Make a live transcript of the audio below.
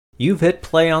You've hit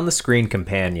play on The Screen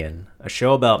Companion, a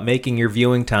show about making your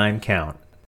viewing time count.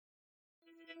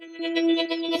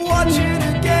 Watch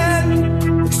it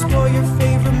again. Explore your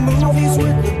favorite movies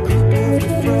with a group of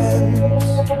your friends.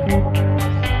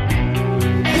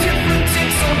 Different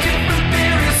takes on different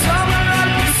theories. Some are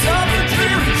happy, some are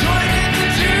dreary. Join in the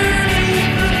journey,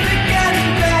 the thick and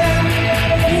thin.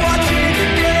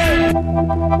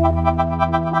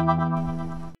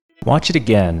 Watch It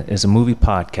Again is a movie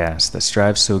podcast that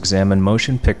strives to examine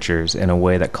motion pictures in a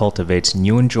way that cultivates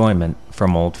new enjoyment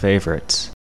from old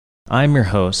favorites. I'm your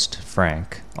host,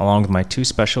 Frank, along with my two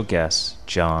special guests,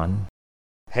 Jon.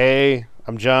 Hey,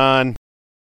 I'm Jon.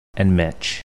 And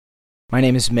Mitch. My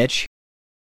name is Mitch.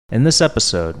 In this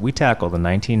episode, we tackle the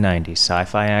 1990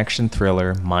 sci-fi action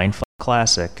thriller mindfuck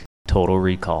classic, Total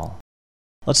Recall.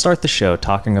 Let's start the show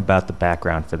talking about the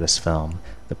background for this film,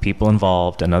 the people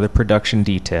involved and other production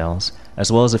details,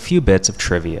 as well as a few bits of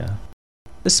trivia.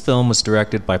 This film was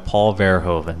directed by Paul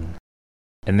Verhoeven,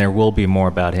 and there will be more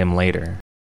about him later.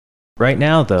 Right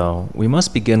now, though, we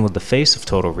must begin with the face of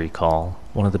Total Recall,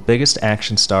 one of the biggest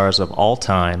action stars of all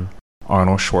time,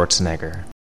 Arnold Schwarzenegger.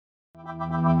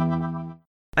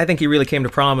 I think he really came to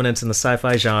prominence in the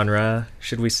sci-fi genre,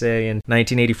 should we say, in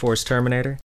 1984's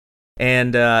Terminator.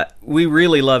 And we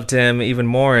really loved him even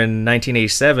more in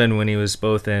 1987 when he was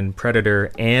both in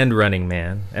Predator and Running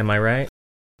Man. Am I right?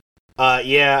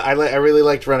 Yeah, I really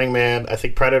liked Running Man. I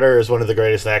think Predator is one of the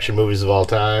greatest action movies of all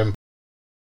time.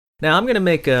 Now, I'm going to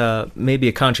make maybe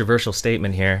a controversial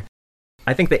statement here.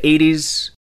 I think the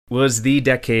 80s was the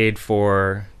decade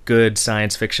for good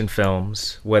science fiction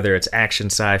films, whether it's action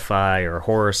sci-fi or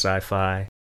horror sci-fi.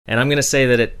 And I'm going to say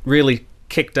that it really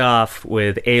kicked off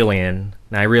with Alien.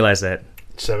 Now, I realize that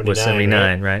 79, was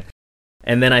 79, right?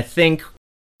 And then I think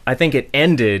it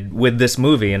ended with this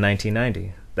movie in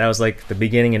 1990. That was like the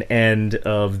beginning and end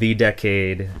of the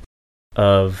decade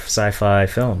of sci-fi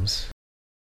films.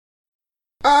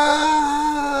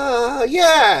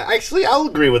 Yeah, actually, I'll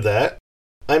agree with that.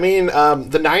 I mean,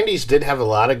 the 90s did have a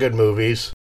lot of good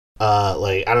movies.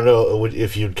 I don't know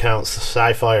if you'd count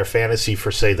sci-fi or fantasy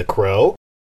for, say, The Crow.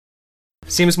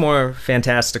 Seems more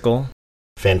fantastical.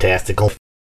 Fantastical.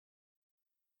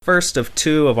 First of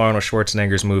two of Arnold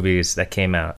Schwarzenegger's movies that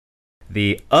came out.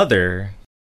 The other,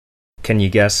 can you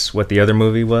guess what the other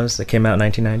movie was that came out in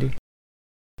 1990?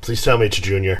 Please tell me it's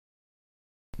Junior.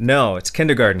 No, it's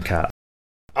Kindergarten Cop.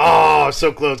 Oh,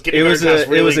 so close. It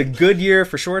was a good year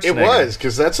for Schwarzenegger. It was,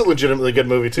 because that's a legitimately good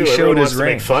movie, too. Everyone wants to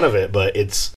make fun of it, but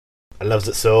I loves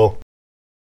it so.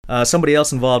 Somebody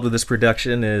else involved with this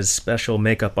production is special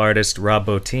makeup artist Rob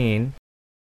Bottin.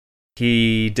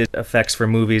 He did effects for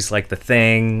movies like The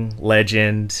Thing,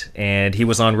 Legend, and he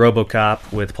was on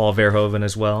RoboCop with Paul Verhoeven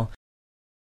as well.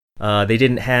 They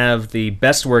didn't have the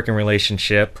best working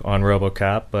relationship on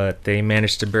RoboCop, but they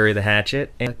managed to bury the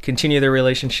hatchet and continue their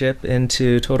relationship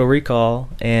into Total Recall,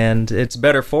 and it's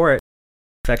better for it.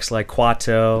 Effects like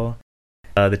Quato,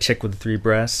 the chick with the three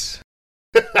breasts.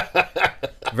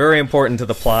 Very important to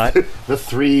the plot. The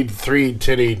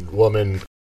three-tittied woman.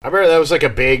 I remember that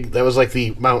was like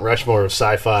the Mount Rushmore of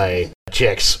sci-fi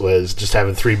chicks, was just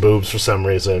having three boobs for some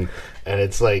reason. And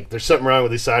it's like, there's something wrong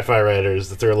with these sci-fi writers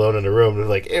that they're alone in a room. They're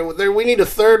like, hey, we need a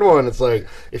third one. It's like,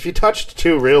 if you touched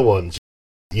two real ones,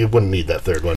 you wouldn't need that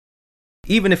third one.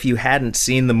 Even if you hadn't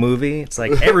seen the movie, it's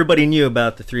like everybody knew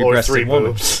about the three-breasted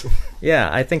woman. Boobs. Yeah,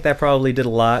 I think that probably did a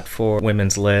lot for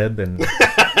women's lib. And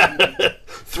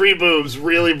three boobs,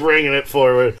 really bringing it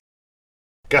forward.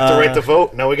 Got to write the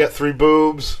vote. Now we got three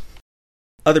boobs.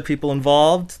 Other people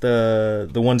involved,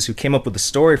 the ones who came up with the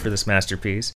story for this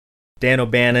masterpiece. Dan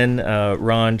O'Bannon,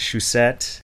 Ron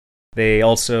Shusett. They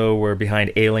also were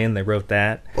behind Alien. They wrote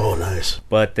that. Oh, nice.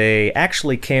 But they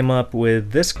actually came up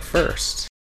with this first.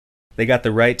 They got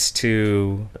the rights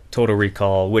to Total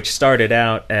Recall, which started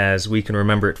out as We Can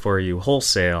Remember It For You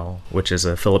Wholesale, which is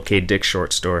a Philip K. Dick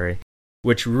short story,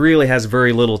 which really has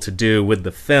very little to do with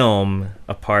the film,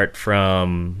 apart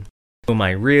from Who Am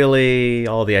I Really,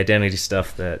 all the identity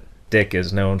stuff that Dick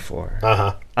is known for.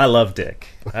 Uh-huh. I love Dick.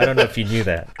 I don't know if you knew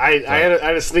that. I had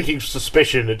a sneaking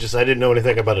suspicion. I didn't know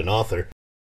anything about an author.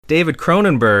 David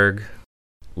Cronenberg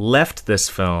left this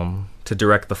film to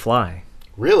direct The Fly.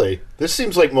 Really? This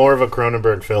seems like more of a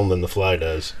Cronenberg film than The Fly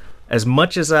does. As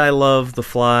much as I love The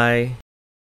Fly,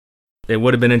 it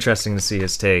would have been interesting to see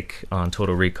his take on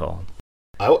Total Recall.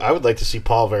 I would like to see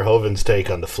Paul Verhoeven's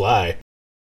take on The Fly.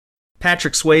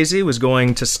 Patrick Swayze was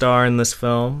going to star in this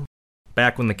film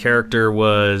back when the character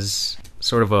was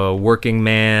sort of a working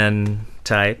man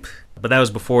type, but that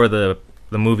was before the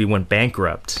movie went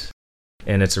bankrupt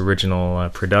in its original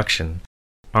production.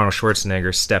 Arnold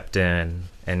Schwarzenegger stepped in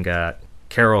and got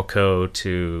Carol Coe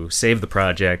to save the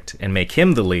project and make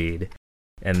him the lead.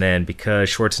 And then because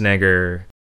Schwarzenegger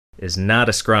is not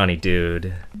a scrawny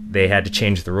dude, they had to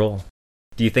change the role.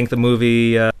 Do you think the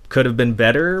movie could have been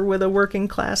better with a working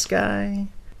class guy?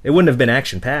 It wouldn't have been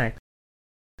action-packed.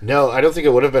 No, I don't think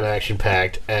it would have been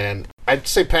action-packed, and I'd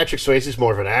say Patrick Swayze's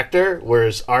more of an actor,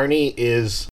 whereas Arnie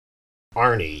is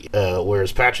Arnie.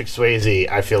 Whereas Patrick Swayze,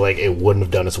 I feel like it wouldn't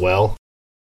have done as well.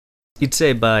 You'd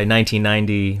say by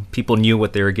 1990, people knew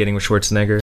what they were getting with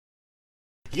Schwarzenegger?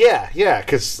 Yeah,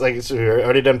 because like so we've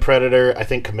already done Predator. I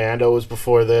think Commando was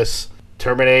before this.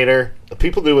 Terminator.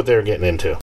 People knew what they were getting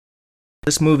into.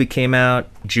 This movie came out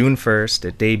June 1st.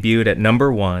 It debuted at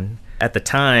number 1. At the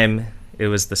time, it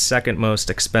was the second most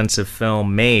expensive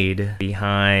film made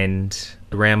behind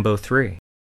Rambo 3.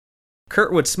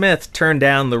 Kurtwood Smith turned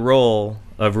down the role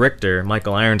of Richter,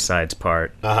 Michael Ironside's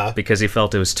part, because he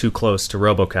felt it was too close to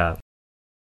RoboCop.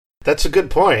 That's a good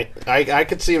point. I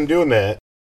could see him doing that.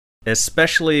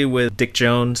 Especially with Dick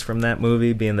Jones from that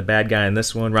movie being the bad guy in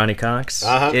this one, Ronnie Cox.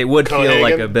 It would Cole feel Hagen.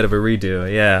 like a bit of a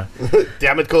redo, yeah.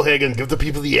 Damn it, Cole Hagen, give the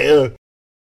people the air.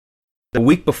 The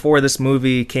week before this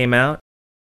movie came out,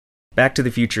 Back to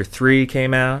the Future 3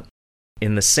 came out.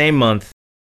 In the same month,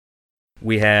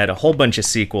 we had a whole bunch of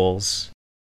sequels.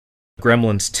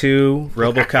 Gremlins 2,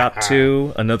 RoboCop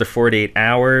 2, another 48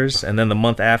 Hours, and then the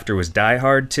month after was Die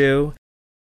Hard 2.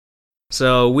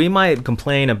 So we might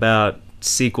complain about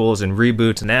sequels and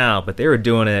reboots now, but they were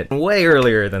doing it way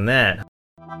earlier than that.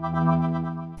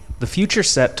 The future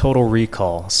set Total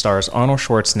Recall stars Arnold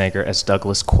Schwarzenegger as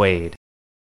Douglas Quaid,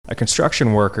 a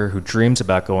construction worker who dreams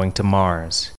about going to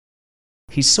Mars.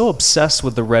 He's so obsessed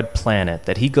with the red planet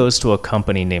that he goes to a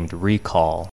company named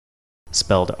Recall,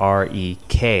 spelled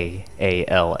R-E-K-A-L-L,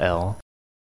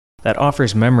 that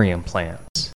offers memory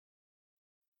implants.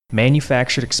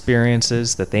 Manufactured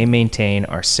experiences that they maintain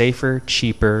are safer,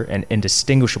 cheaper, and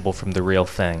indistinguishable from the real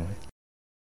thing.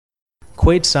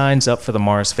 Quaid signs up for the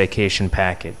Mars vacation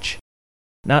package.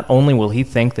 Not only will he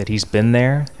think that he's been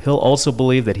there, he'll also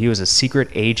believe that he was a secret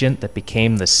agent that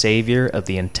became the savior of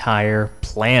the entire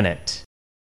planet.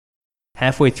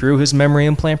 Halfway through his memory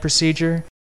implant procedure,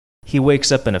 he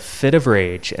wakes up in a fit of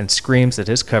rage and screams that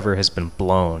his cover has been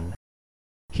blown.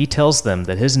 He tells them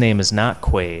that his name is not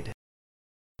Quaid.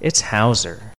 It's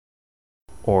Hauser.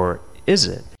 Or is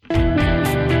it?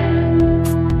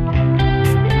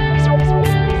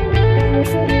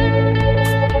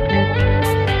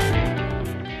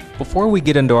 Before we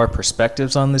get into our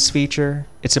perspectives on this feature,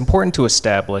 it's important to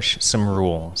establish some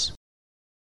rules.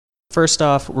 First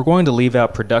off, we're going to leave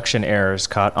out production errors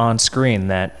caught on screen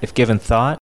that, if given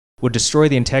thought, would destroy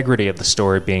the integrity of the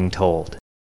story being told.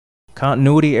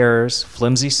 Continuity errors,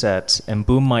 flimsy sets, and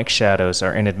boom mic shadows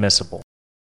are inadmissible.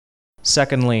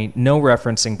 Secondly, no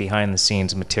referencing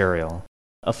behind-the-scenes material.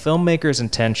 A filmmaker's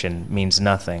intention means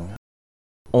nothing.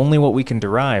 Only what we can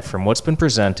derive from what's been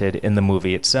presented in the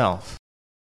movie itself.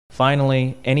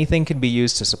 Finally, anything can be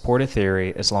used to support a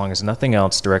theory as long as nothing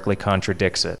else directly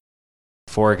contradicts it.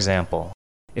 For example,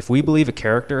 if we believe a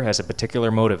character has a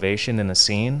particular motivation in a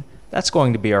scene, that's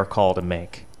going to be our call to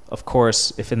make. Of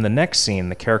course, if in the next scene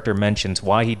the character mentions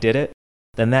why he did it,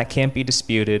 then that can't be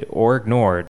disputed or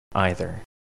ignored either.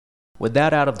 With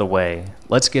that out of the way,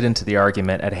 let's get into the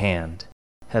argument at hand.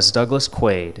 Has Douglas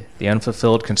Quaid, the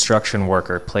unfulfilled construction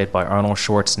worker played by Arnold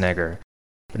Schwarzenegger,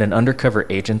 been an undercover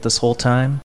agent this whole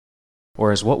time?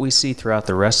 Or is what we see throughout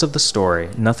the rest of the story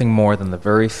nothing more than the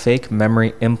very fake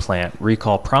memory implant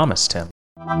Recall promised him?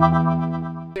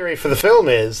 The theory for the film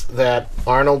is that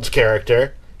Arnold's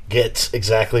character gets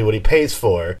exactly what he pays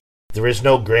for. There is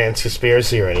no grand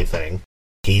conspiracy or anything.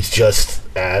 He's just,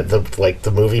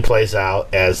 the movie plays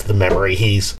out as the memory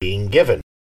he's being given.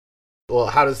 Well,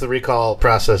 how does the recall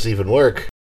process even work?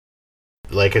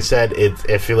 Like I said,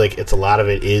 I feel like a lot of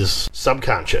it is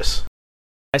subconscious.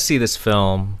 I see this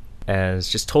film as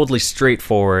just totally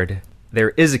straightforward. There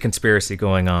is a conspiracy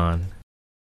going on.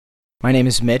 My name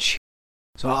is Mitch,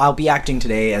 so I'll be acting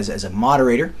today as a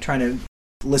moderator, trying to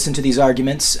listen to these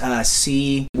arguments,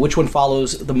 see which one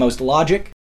follows the most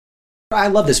logic. I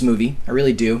love this movie, I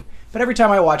really do, but every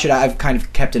time I watch it, I've kind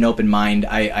of kept an open mind.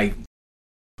 I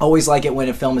always like it when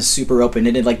a film is super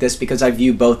open-ended like this because I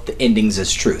view both the endings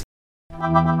as truth.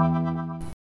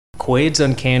 Quaid's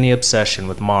uncanny obsession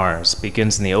with Mars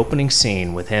begins in the opening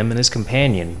scene with him and his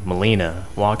companion, Melina,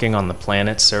 walking on the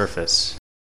planet's surface.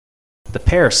 The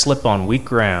pair slip on weak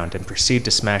ground and proceed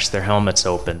to smash their helmets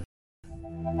open.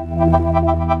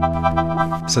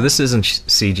 So this isn't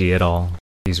CG at all,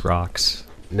 these rocks.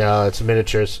 No, it's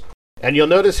miniatures. And you'll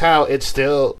notice how it's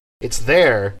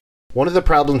there. One of the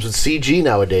problems with CG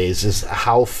nowadays is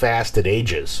how fast it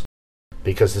ages.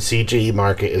 because the CG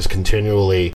market is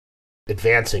continually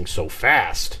advancing so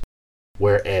fast.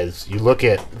 Whereas you look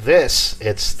at this,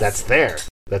 that's there.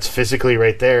 That's physically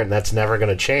right there, and that's never going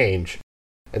to change.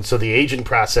 And so the aging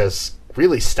process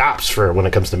really stops for when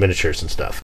it comes to miniatures and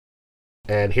stuff.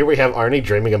 And here we have Arnie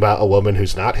dreaming about a woman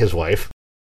who's not his wife.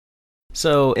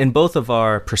 So, in both of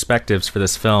our perspectives for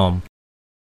this film,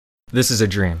 this is a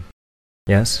dream.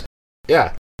 Yes?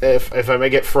 Yeah. If I may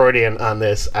get Freudian on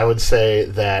this, I would say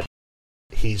that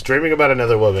he's dreaming about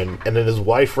another woman, and then his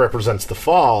wife represents the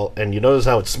fall, and you notice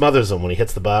how it smothers him when he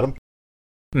hits the bottom?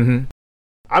 Mm-hmm.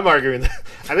 I'm arguing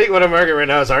I think what I'm arguing right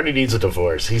now is Arnie needs a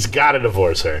divorce. He's got to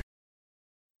divorce her.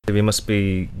 He must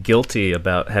be guilty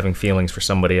about having feelings for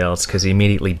somebody else because he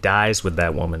immediately dies with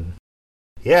that woman.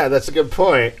 Yeah, that's a good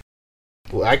point.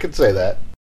 Well, I could say that.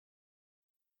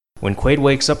 When Quaid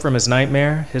wakes up from his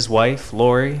nightmare, his wife,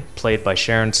 Lori, played by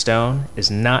Sharon Stone, is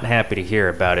not happy to hear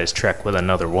about his trek with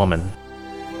another woman.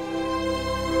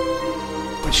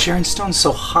 But Sharon Stone's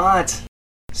so hot.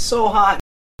 So hot.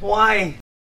 Why?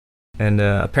 And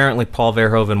apparently Paul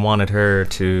Verhoeven wanted her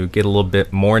to get a little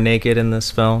bit more naked in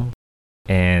this film.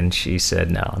 And she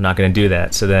said, no, I'm not going to do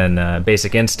that. So then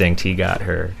Basic Instinct, he got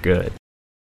her good.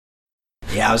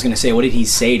 Yeah, I was going to say, what did he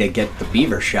say to get the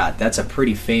beaver shot? That's a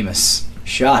pretty famous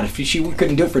shot. If she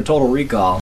couldn't do it for Total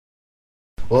Recall.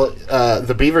 Well,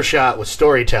 the beaver shot was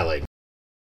storytelling.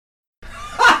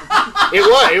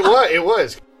 It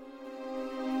was.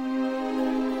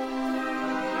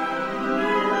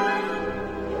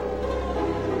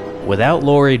 Without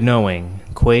Lori knowing,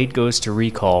 Quaid goes to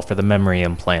recall for the memory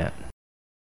implant.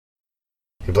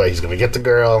 He's going to get the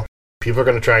girl. People are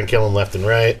going to try and kill him left and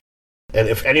right. And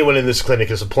if anyone in this clinic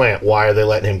is a plant, why are they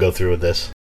letting him go through with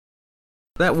this?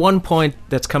 That one point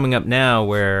that's coming up now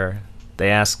where they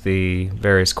ask the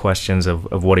various questions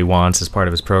of what he wants as part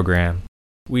of his program.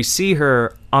 We see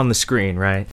her on the screen,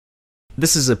 right?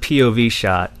 This is a POV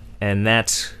shot, and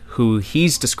that's who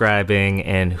he's describing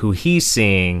and who he's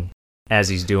seeing as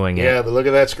he's doing it. Yeah, but look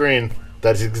at that screen.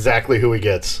 That's exactly who he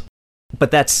gets. But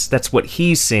that's what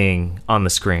he's seeing on the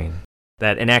screen.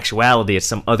 That in actuality, it's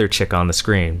some other chick on the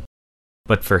screen.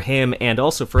 But for him, and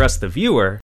also for us, the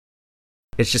viewer,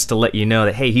 it's just to let you know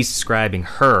that, hey, he's describing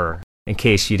her in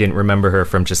case you didn't remember her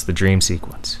from just the dream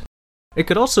sequence. It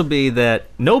could also be that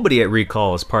nobody at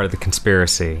Recall is part of the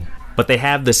conspiracy, but they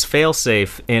have this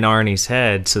failsafe in Arnie's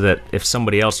head so that if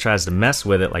somebody else tries to mess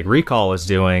with it, like Recall is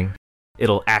doing,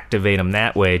 it'll activate them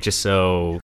that way just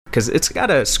so... Because it's got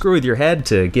to screw with your head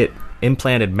to get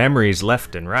implanted memories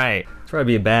left and right. It's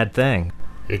probably a bad thing.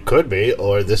 It could be,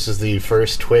 or this is the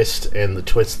first twist and the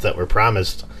twists that were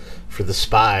promised for the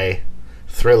spy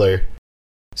thriller.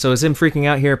 So is him freaking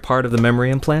out here part of the memory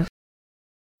implant?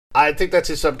 I think that's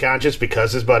his subconscious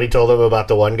because his buddy told him about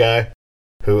the one guy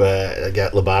who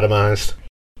got lobotomized.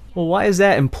 Well, why is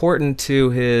that important to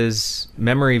his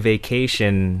memory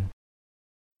vacation?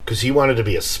 Because he wanted to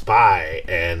be a spy,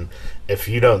 and if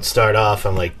you don't start off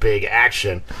on, like, big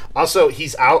action... Also,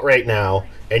 he's out right now,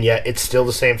 and yet it's still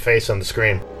the same face on the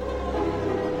screen.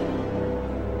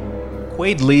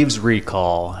 Quaid leaves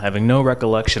Recall, having no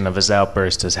recollection of his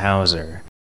outburst as Hauser.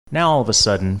 Now all of a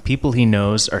sudden, people he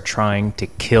knows are trying to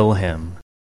kill him.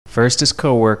 First his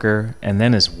coworker, and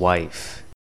then his wife.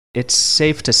 It's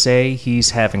safe to say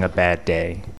he's having a bad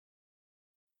day.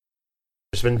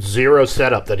 There's been zero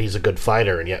setup that he's a good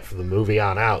fighter, and yet from the movie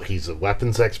on out, he's a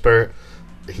weapons expert,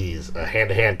 he's a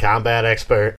hand-to-hand combat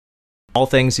expert. All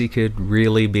things he could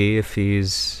really be if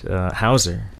he's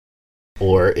Hauser.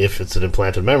 Or if it's an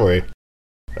implanted memory.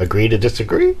 Agree to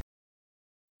disagree?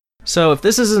 So if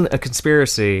this isn't a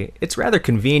conspiracy, it's rather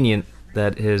convenient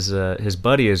that his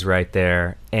buddy is right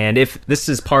there, and if this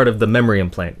is part of the memory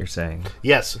implant, you're saying?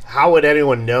 Yes. How would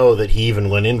anyone know that he even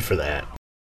went in for that?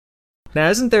 Now,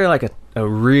 isn't there like a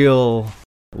real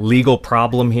legal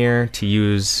problem here to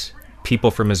use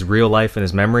people from his real life in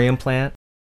his memory implant?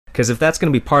 Because if that's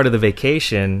going to be part of the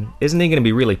vacation, isn't he going to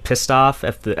be really pissed off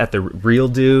at the real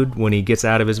dude when he gets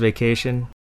out of his vacation?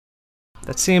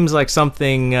 That seems like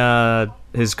something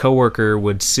his coworker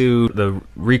would sue the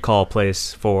Recall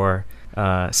place for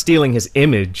stealing his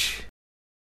image.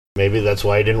 Maybe that's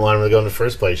why he didn't want him to go in the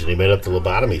first place, and he made up the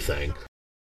lobotomy thing.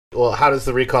 Well, how does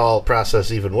the recall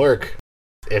process even work?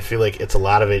 I feel like a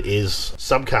lot of it is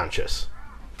subconscious.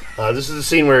 This is the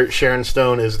scene where Sharon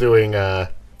Stone is doing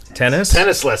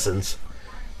tennis lessons.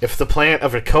 If the plant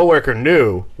of a coworker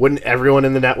knew, wouldn't everyone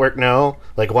in the network know?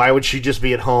 Like, why would she just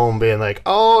be at home being like,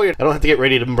 oh, I don't have to get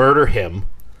ready to murder him?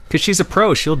 Because she's a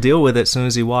pro. She'll deal with it as soon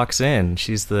as he walks in.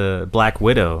 She's the Black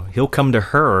Widow. He'll come to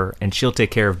her, and she'll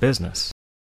take care of business.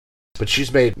 But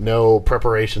she's made no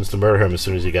preparations to murder him as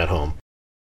soon as he got home.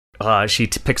 She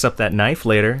picks up that knife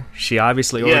later. She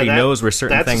obviously already knows where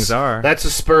certain things are. That's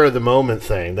a spur of the moment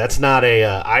thing. That's not a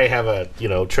I have a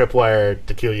tripwire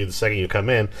to kill you the second you come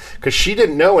in, because she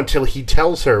didn't know until he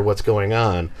tells her what's going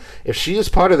on. If she is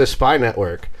part of the spy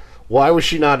network, why was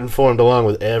she not informed along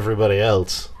with everybody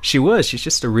else? She was. She's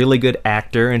just a really good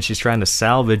actor, and she's trying to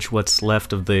salvage what's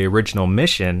left of the original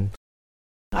mission.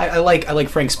 I like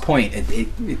Frank's point.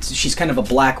 She's kind of a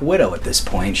black widow at this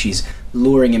point. She's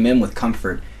luring him in with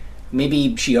comfort.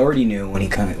 Maybe she already knew when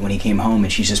he came home,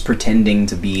 and she's just pretending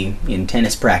to be in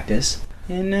tennis practice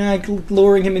and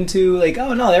luring him into like,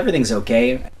 oh no, everything's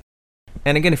okay.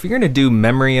 And again, if you're going to do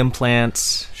memory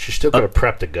implants... She's still going to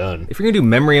prep the gun. If you're going to do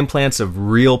memory implants of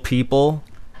real people,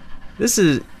 this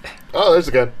is... Oh, there's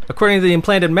a gun. According to the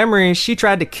implanted memory, she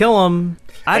tried to kill him.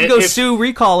 I'd go sue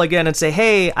Recall again and say,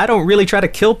 hey, I don't really try to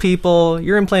kill people.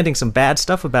 You're implanting some bad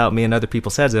stuff about me in other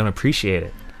people's heads. I don't appreciate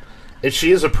it. If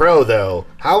she is a pro, though,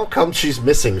 how come she's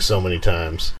missing so many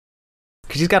times?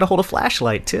 Because she's got to hold a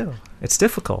flashlight, too. It's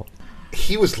difficult.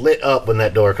 He was lit up when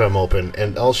that door come open,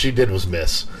 and all she did was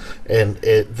miss. And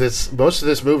most of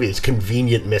this movie is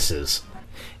convenient misses.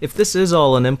 If this is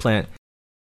all an implant,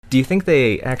 do you think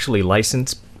they actually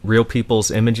license real people's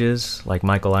images, like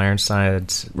Michael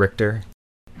Ironside's Richter?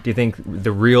 Do you think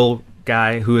the real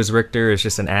guy who is Richter is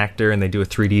just an actor, and they do a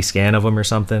 3D scan of him or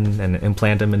something and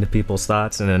implant him into people's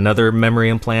thoughts? And another memory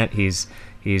implant, he's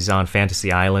on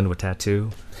Fantasy Island with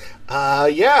tattoo?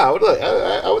 Yeah,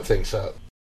 I would think so.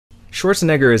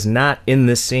 Schwarzenegger is not in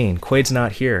this scene. Quaid's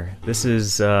not here. This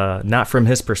is not from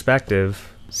his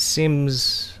perspective.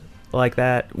 Seems like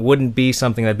that wouldn't be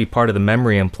something that'd be part of the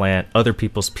memory implant, other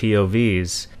people's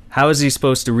POVs. How is he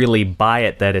supposed to really buy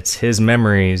it that it's his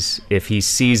memories if he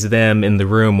sees them in the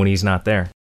room when he's not there?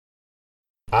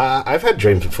 I've had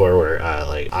dreams before where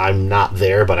I'm not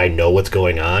there, but I know what's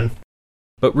going on.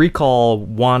 But Recall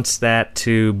wants that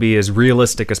to be as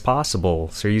realistic as possible.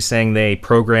 So are you saying they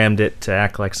programmed it to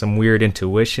act like some weird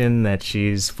intuition that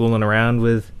she's fooling around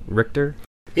with Richter?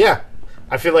 Yeah.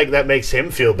 I feel like that makes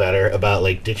him feel better about,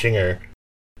 ditching her.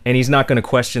 And he's not going to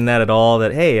question that at all,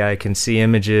 that, hey, I can see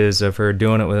images of her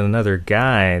doing it with another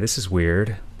guy. This is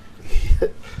weird.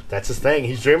 That's his thing.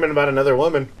 He's dreaming about another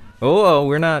woman. Oh,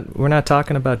 we're not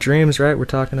talking about dreams, right? We're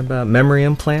talking about memory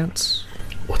implants.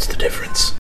 What's the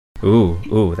difference?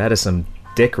 Ooh, that is some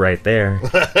dick right there.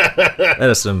 That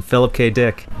is some Philip K.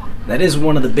 Dick. That is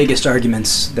one of the biggest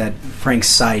arguments that Frank's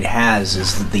side has,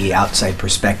 is the outside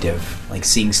perspective, like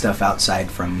seeing stuff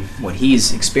outside from what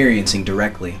he's experiencing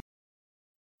directly.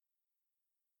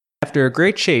 After a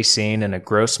great chase scene and a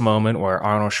gross moment where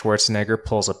Arnold Schwarzenegger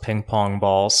pulls a ping pong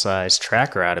ball-sized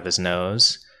tracker out of his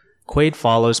nose, Quaid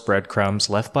follows breadcrumbs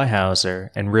left by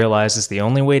Hauser and realizes the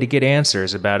only way to get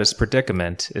answers about his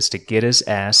predicament is to get his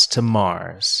ass to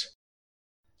Mars.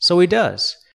 So he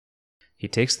does. He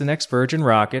takes the next Virgin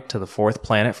rocket to the fourth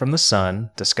planet from the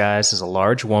sun, disguised as a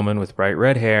large woman with bright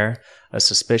red hair, a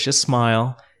suspicious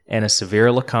smile, and a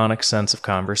severe laconic sense of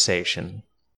conversation.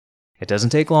 It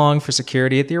doesn't take long for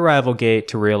security at the arrival gate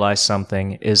to realize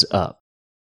something is up.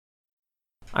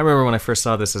 I remember when I first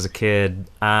saw this as a kid,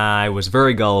 I was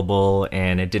very gullible,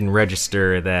 and it didn't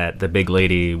register that the big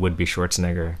lady would be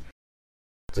Schwarzenegger.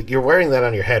 It's like, you're wearing that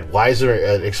on your head. Why is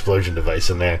there an explosion device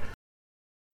in there?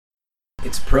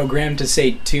 It's programmed to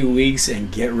say 2 weeks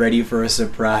and get ready for a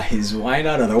surprise. Why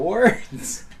not other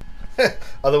words?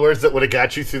 Other words that would have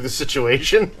got you through the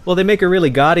situation? Well, they make her really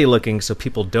gaudy looking so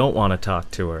people don't want to talk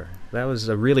to her. That was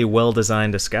a really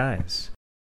well-designed disguise.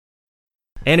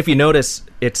 And if you notice,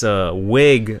 it's a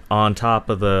wig on top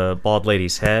of the bald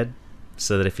lady's head,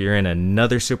 so that if you're in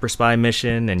another super spy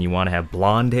mission and you want to have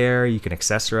blonde hair, you can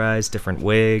accessorize different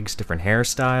wigs, different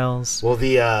hairstyles. Well,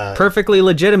 the perfectly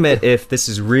legitimate if this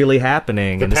is really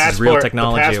happening and this is real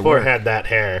technology. The at passport work. had that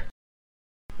hair.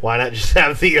 Why not just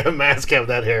have the mask have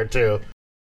that hair too?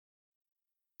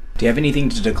 Do you have anything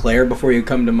to declare before you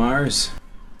come to Mars?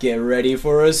 Get ready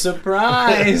for a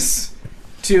surprise.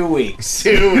 2 weeks.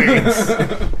 2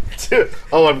 weeks.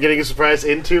 Oh, I'm getting a surprise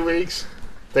in 2 weeks?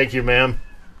 Thank you, ma'am.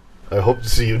 I hope to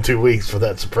see you in 2 weeks for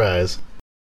that surprise.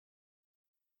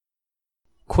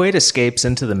 Quaid escapes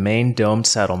into the main domed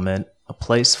settlement, a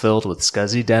place filled with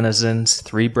scuzzy denizens,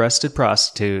 three-breasted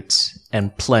prostitutes,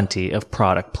 and plenty of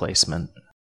product placement.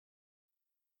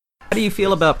 How do you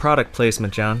feel about product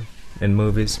placement, John, in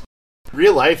movies?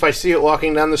 Real life, I see it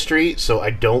walking down the street, so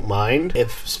I don't mind.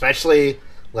 Especially,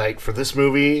 for this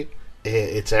movie,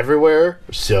 it's everywhere.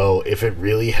 So if it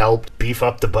really helped beef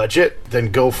up the budget,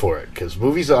 then go for it, because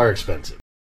movies are expensive.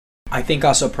 I think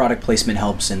also product placement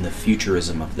helps in the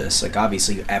futurism of this.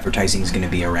 Obviously, advertising is going to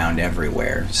be around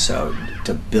everywhere. So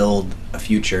to build a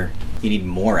future, You need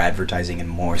more advertising and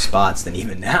more spots than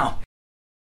even now.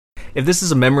 If this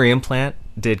is a memory implant,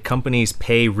 did companies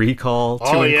pay recall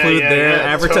to include their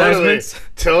advertisements?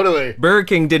 Totally. Burger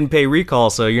King didn't pay recall,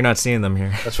 so you're not seeing them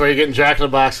here. That's why you're getting Jack in the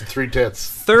Box and 3 tits.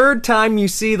 Third time you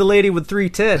see the lady with 3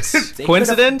 tits.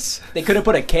 Coincidence? They could have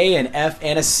put a K, an F,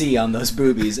 and a C on those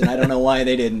boobies, and I don't know why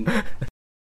they didn't.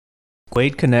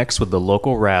 Quaid connects with the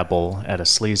local rabble at a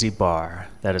sleazy bar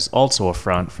that is also a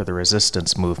front for the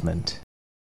resistance movement.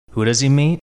 Who does he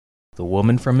meet? The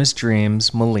woman from his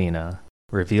dreams, Melina,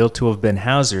 revealed to have been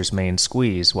Hauser's main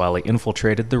squeeze while he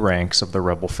infiltrated the ranks of the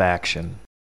rebel faction.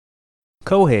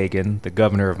 Cohagen, the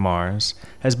governor of Mars,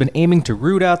 has been aiming to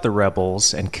root out the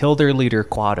rebels and kill their leader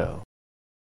Quado.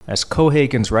 As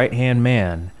Cohagen's right-hand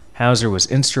man, Hauser was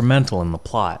instrumental in the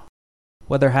plot.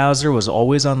 Whether Hauser was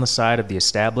always on the side of the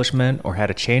establishment or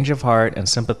had a change of heart and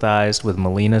sympathized with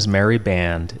Melina's merry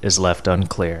band is left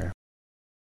unclear.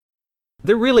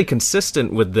 They're really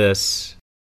consistent with this,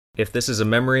 if this is a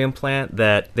memory implant,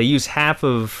 that they use half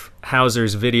of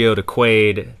Hauser's video to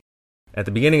Quaid at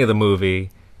the beginning of the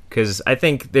movie, because I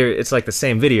think it's like the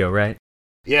same video, right?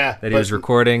 Yeah. That he was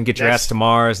recording, Get Your Ass to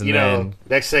Mars, and then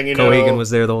next thing you Cohagen know, was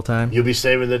there the whole time. You'll be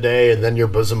saving the day, and then you're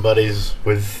bosom buddies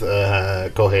with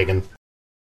Cohagen.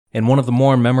 In one of the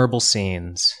more memorable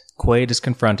scenes, Quaid is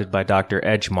confronted by Dr.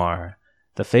 Edgemar,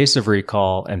 the face of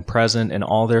Recall and present in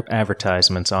all their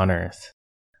advertisements on Earth.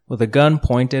 With a gun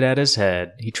pointed at his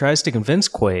head, he tries to convince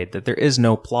Quaid that there is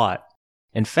no plot.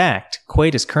 In fact,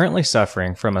 Quaid is currently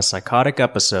suffering from a psychotic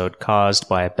episode caused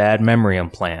by a bad memory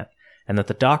implant, and that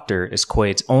the doctor is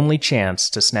Quaid's only chance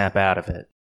to snap out of it.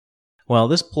 Well,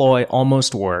 this ploy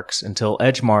almost works until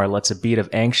Edgemar lets a bead of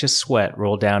anxious sweat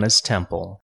roll down his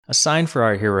temple, a sign for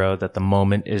our hero that the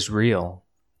moment is real.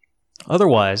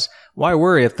 Otherwise, why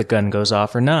worry if the gun goes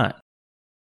off or not?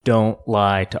 Don't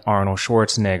lie to Arnold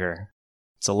Schwarzenegger.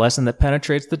 It's a lesson that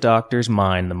penetrates the doctor's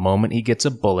mind the moment he gets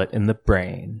a bullet in the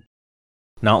brain.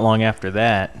 Not long after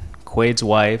that, Quaid's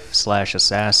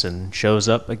wife/assassin shows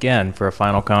up again for a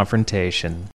final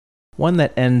confrontation, one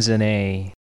that ends in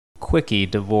a quickie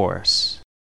divorce.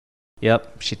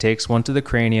 Yep, she takes one to the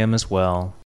cranium as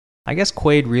well. I guess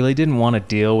Quaid really didn't want to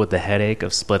deal with the headache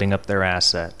of splitting up their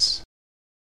assets.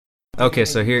 Okay,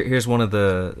 so here's one of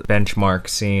the benchmark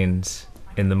scenes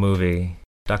in the movie.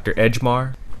 Dr.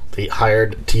 Edgemar, the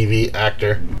hired TV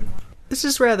actor. This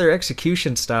is rather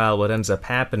execution style what ends up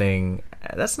happening.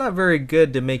 That's not very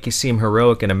good to make you seem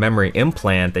heroic in a memory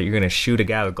implant that you're going to shoot a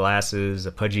guy with glasses,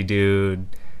 a pudgy dude,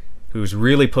 who's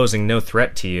really posing no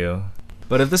threat to you.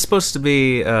 But if this is supposed to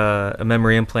be a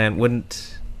memory implant,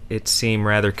 wouldn't it seem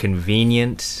rather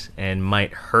convenient and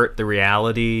might hurt the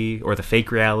reality or the fake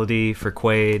reality for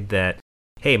Quaid that,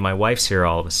 hey, my wife's here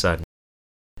all of a sudden?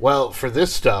 Well, for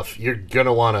this stuff, you're going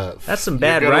to want to... That's some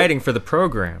bad writing for the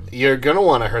program. You're going to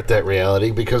want to hurt that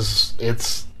reality because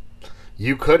it's...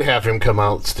 You could have him come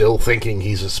out still thinking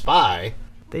he's a spy.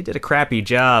 They did a crappy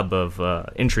job of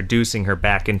introducing her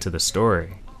back into the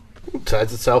story. It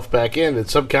ties itself back in, and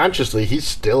subconsciously, he's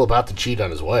still about to cheat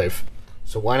on his wife.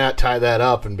 So why not tie that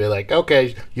up and be like,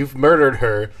 okay, you've murdered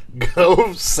her,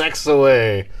 go sex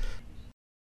away.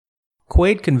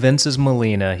 Quaid convinces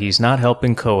Melina he's not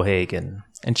helping Cohagen,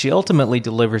 and she ultimately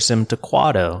delivers him to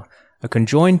Quado, a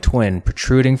conjoined twin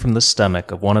protruding from the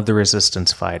stomach of one of the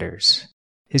resistance fighters.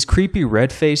 His creepy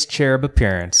red-faced cherub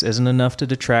appearance isn't enough to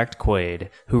detract Quaid,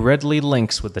 who readily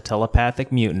links with the telepathic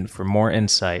mutant for more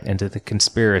insight into the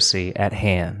conspiracy at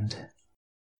hand.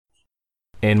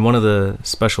 In one of the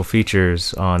special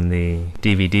features on the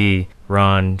DVD,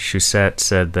 Ron Shusett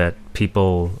said that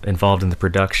people involved in the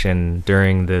production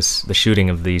during the shooting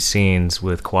of these scenes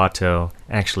with Quato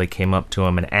actually came up to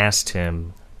him and asked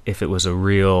him if it was a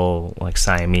real, like,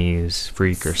 Siamese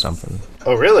freak or something.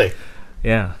 Oh, really?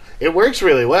 Yeah. It works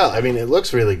really well. I mean, it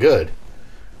looks really good.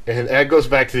 And that goes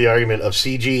back to the argument of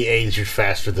CG aged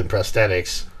faster than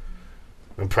prosthetics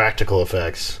and practical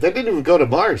effects. They didn't even go to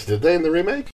Mars, did they, in the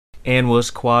remake? And was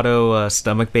Quado a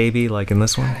stomach baby like in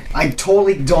this one? I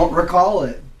totally don't recall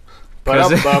it. But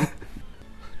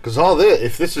because all this,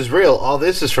 if this is real, all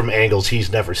this is from angles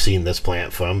he's never seen this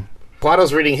plant from.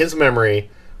 Quado's reading his memory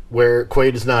where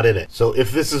Quaid is not in it. So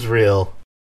if this is real,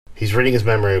 he's reading his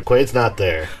memory. Quaid's not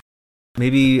there.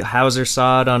 Maybe Hauser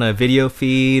saw it on a video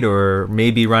feed, or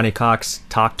maybe Ronnie Cox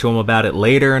talked to him about it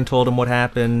later and told him what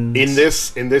happened. In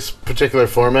this particular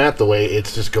format, the way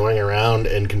it's just going around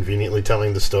and conveniently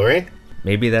telling the story.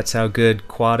 Maybe that's how good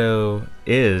Quado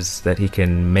is, that he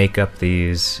can make up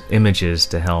these images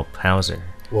to help Hauser.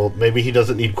 Well, maybe he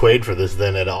doesn't need Quaid for this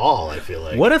then at all, I feel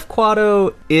like. What if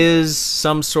Quado is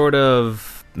some sort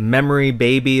of memory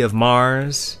baby of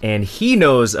Mars, and he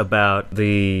knows about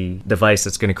the device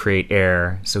that's going to create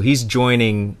air, so he's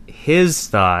joining his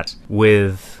thought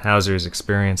with Hauser's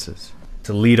experiences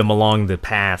to lead him along the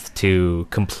path to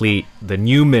complete the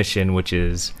new mission, which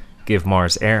is give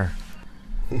Mars air.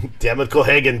 Damn it,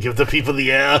 Cohagen, give the people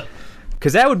the air.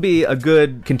 Because that would be a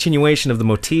good continuation of the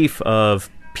motif of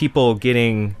people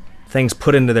getting things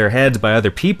put into their heads by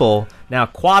other people. Now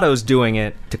Quato's doing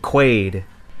it to Quaid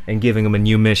and giving him a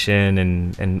new mission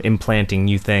and implanting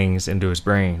new things into his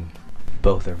brain.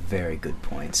 Both are very good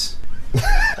points.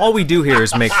 All we do here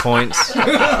is make points.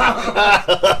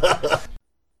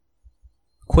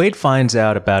 Quaid finds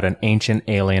out about an ancient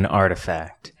alien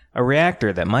artifact, a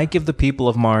reactor that might give the people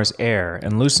of Mars air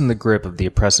and loosen the grip of the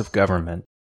oppressive government.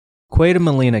 Quaid and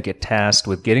Melina get tasked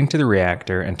with getting to the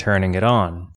reactor and turning it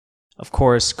on. Of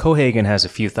course, Cohagen has a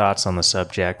few thoughts on the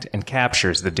subject and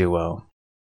captures the duo.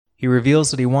 He reveals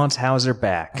that he wants Hauser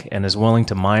back and is willing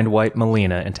to mind-wipe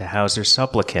Melina into Hauser's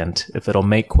supplicant if it'll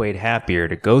make Quaid happier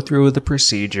to go through with the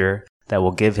procedure that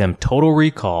will give him total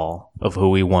recall of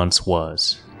who he once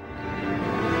was.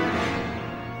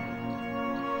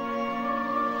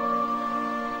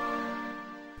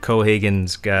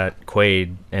 Cohagen's got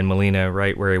Quaid and Melina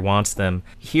right where he wants them.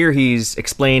 Here he's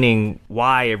explaining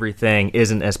why everything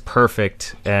isn't as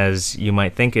perfect as you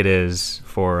might think it is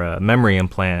for a memory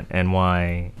implant and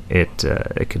why it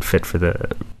could fit for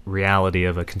the reality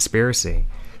of a conspiracy.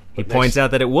 He points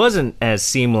out that it wasn't as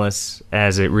seamless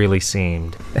as it really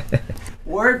seemed.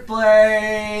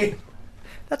 Wordplay!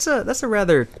 That's a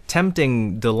rather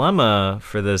tempting dilemma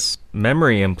for this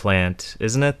memory implant,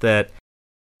 isn't it? That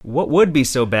what would be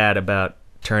so bad about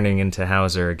turning into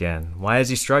Hauser again? Why is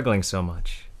he struggling so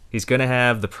much? He's going to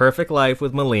have the perfect life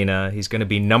with Melina. He's going to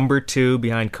be number 2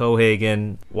 behind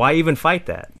Cohagen. Why even fight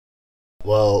that?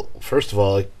 Well, first of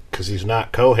all, because he's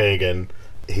not Cohagen,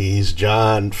 he's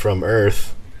Jon from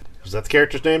Earth. Is that the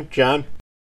character's name? Jon?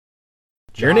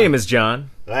 Your name is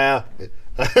Jon. Yeah.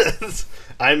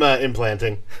 I'm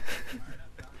implanting.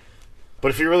 But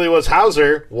if he really was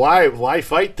Hauser, why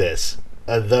fight this?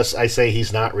 Thus, I say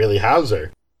he's not really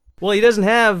Hauser. Well, he doesn't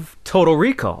have total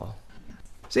recall.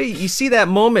 See, you see that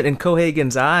moment in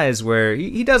Cohagen's eyes where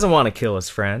he doesn't want to kill his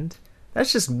friend.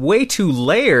 That's just way too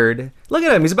layered. Look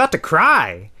at him, he's about to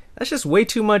cry. That's just way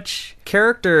too much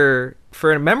character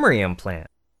for a memory implant.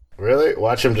 Really?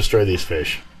 Watch him destroy these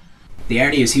fish. The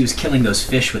irony is he was killing those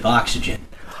fish with oxygen.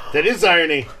 That is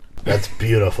irony. That's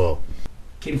beautiful.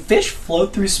 Can fish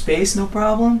float through space no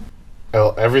problem?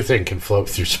 Oh, everything can float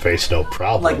through space, no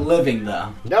problem. Like living,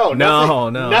 though. No. No.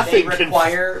 Nothing They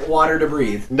require water to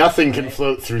breathe. Nothing can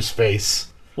float through space.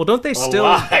 Well, don't they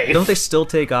still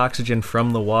take oxygen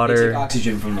from the They water? take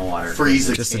oxygen from the water. Freeze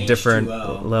it. Just a different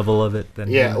H2O. level of it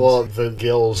than Yeah, humans. well, the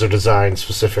gills are designed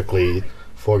specifically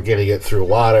for getting it through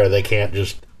water. They can't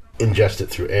just ingest it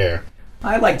through air.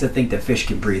 I like to think that fish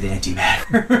can breathe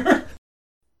antimatter.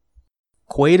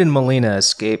 Quaid and Melina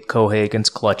escape Cohagen's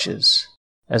clutches.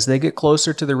 As they get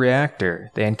closer to the reactor,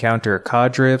 they encounter a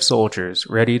cadre of soldiers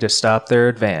ready to stop their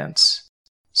advance.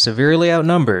 Severely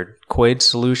outnumbered, Quaid's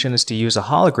solution is to use a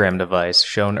hologram device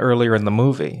shown earlier in the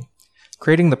movie.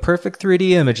 Creating the perfect 3D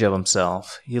image of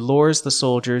himself, he lures the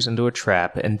soldiers into a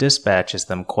trap and dispatches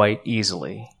them quite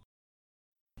easily.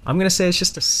 I'm going to say it's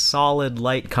just a solid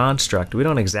light construct. We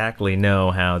don't exactly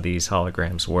know how these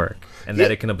holograms work, and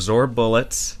that it can absorb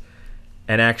bullets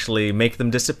and actually make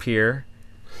them disappear.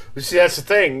 You see, that's the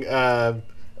thing.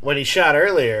 When he shot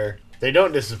earlier, they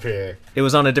don't disappear. It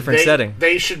was on a different setting.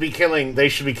 They should be killing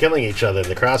each other in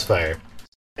the crossfire.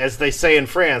 As they say in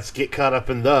France, get caught up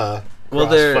in the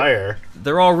crossfire.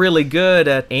 They're all really good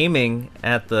at aiming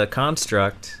at the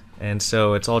construct, and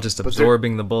so it's all just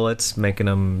absorbing the bullets, making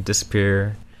them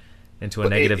disappear into a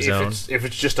negative zone. If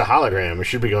it's just a hologram, it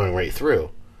should be going right through.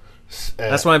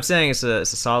 That's what I'm saying. It's a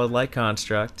solid light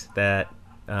construct that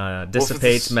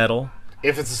dissipates metal.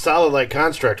 If it's a solid light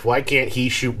construct, why can't he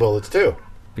shoot bullets too?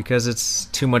 Because it's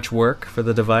too much work for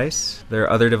the device. There are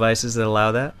other devices that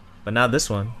allow that, but not this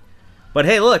one. But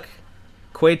hey, look!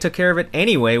 Quaid took care of it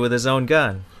anyway with his own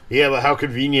gun. Yeah, but how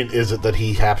convenient is it that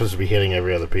he happens to be hitting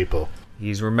every other people?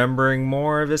 He's remembering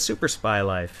more of his super spy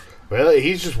life. Well,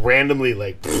 he's just randomly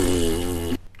like...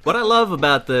 What I love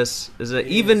about this is that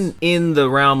even in the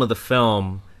realm of the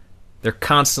film, they're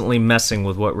constantly messing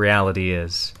with what reality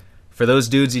is. For those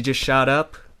dudes he just shot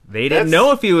up, they didn't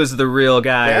know if he was the real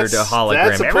guy or the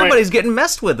hologram. Everybody's getting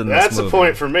messed with in this movie. That's the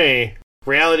point for me.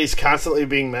 Reality's constantly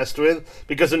being messed with,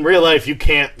 because in real life you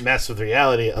can't mess with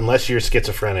reality unless you're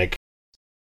schizophrenic.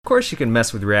 Of course you can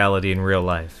mess with reality in real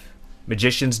life.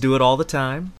 Magicians do it all the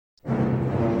time.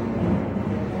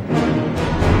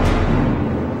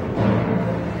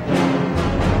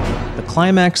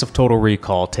 climax of Total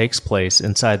Recall takes place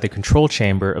inside the control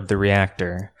chamber of the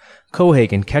reactor.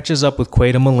 Cohagen catches up with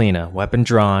Quaid and Melina, weapon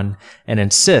drawn, and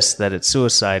insists that it's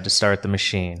suicide to start the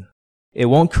machine. It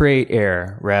won't create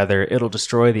air, rather, it'll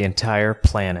destroy the entire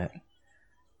planet.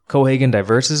 Cohagen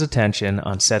diverts his attention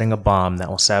on setting a bomb that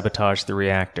will sabotage the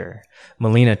reactor.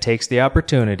 Melina takes the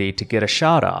opportunity to get a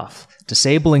shot off,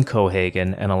 disabling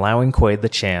Cohagen and allowing Quaid the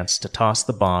chance to toss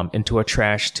the bomb into a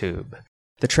trash tube.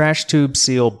 The trash tube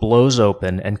seal blows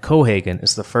open, and Cohagen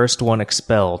is the first one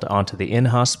expelled onto the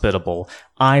inhospitable,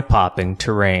 eye-popping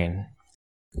terrain.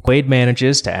 Quaid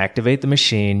manages to activate the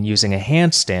machine using a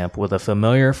hand stamp with a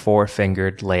familiar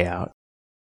four-fingered layout.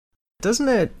 Doesn't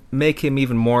it make him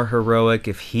even more heroic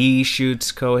if he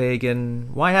shoots Cohagen?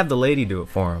 Why have the lady do it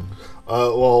for him?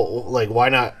 Well, like, why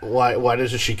not? Why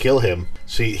doesn't she kill him?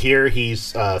 See, here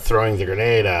he's throwing the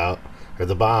grenade out, or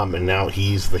the bomb, and now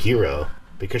he's the hero.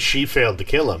 Because she failed to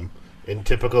kill him. In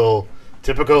typical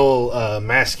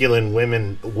masculine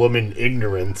woman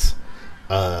ignorance,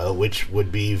 which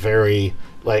would be very...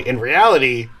 Like, in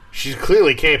reality, she's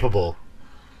clearly capable.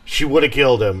 She would have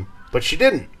killed him, but she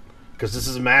didn't. Because this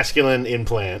is a masculine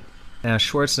implant. Now,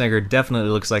 Schwarzenegger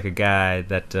definitely looks like a guy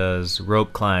that does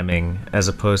rope climbing, as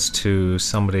opposed to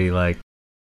somebody like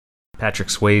Patrick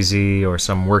Swayze or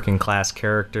some working class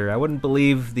character. I wouldn't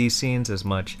believe these scenes as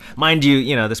much. Mind you,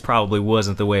 this probably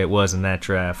wasn't the way it was in that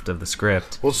draft of the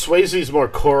script. Well, Swayze's more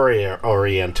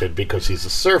core-oriented because he's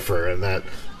a surfer, and that,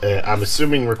 I'm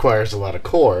assuming, requires a lot of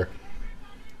core.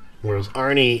 Whereas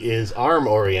Arnie is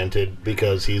arm-oriented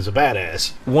because he's a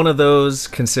badass. One of those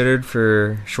considered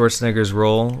for Schwarzenegger's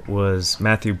role was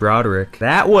Matthew Broderick.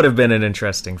 That would have been an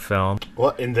interesting film.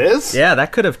 What, in this? Yeah,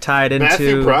 that could have tied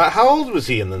into... How old was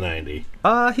he in the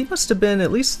 90s? He must have been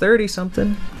at least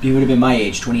 30-something. He would have been my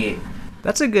age, 28.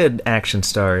 That's a good action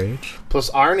star age. Plus,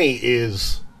 Arnie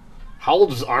is... How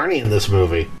old is Arnie in this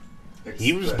movie?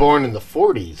 He was born in the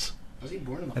 40s. Was he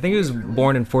born in I think he was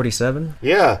born in 47.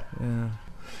 Yeah.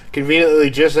 Conveniently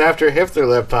just after Hitler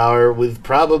left power, with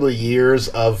probably years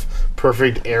of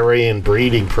perfect Aryan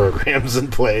breeding programs in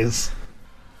place.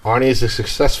 Arnie is a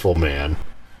successful man.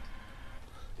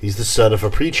 He's the son of a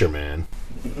preacher man.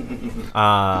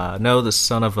 No, the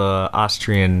son of a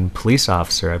Austrian police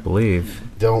officer, I believe.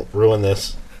 Don't ruin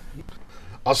this.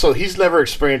 Also, he's never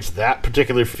experienced that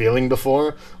particular feeling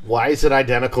before. Why is it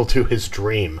identical to his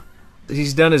dream?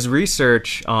 He's done his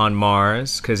research on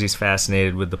Mars because he's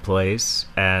fascinated with the place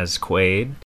as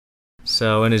Quaid.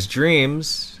 So in his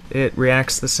dreams, it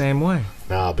reacts the same way.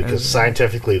 No, because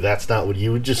scientifically that's not what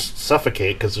you would just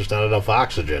suffocate because there's not enough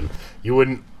oxygen. You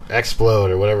wouldn't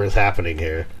explode or whatever is happening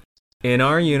here. In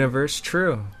our universe,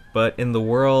 true. But in the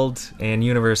world and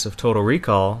universe of Total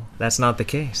Recall, that's not the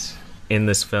case. In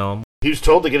this film, He was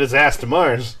told to get his ass to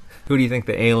Mars. who do you think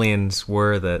the aliens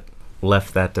were that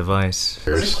left that device?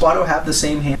 Doesn't Quado have the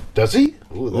same hand? Does he?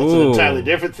 Ooh, that's an entirely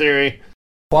different theory.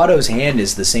 Quado's hand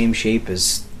is the same shape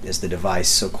as the device,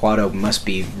 so Quado must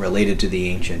be related to the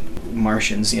ancient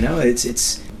Martians.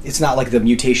 It's not like the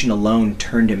mutation alone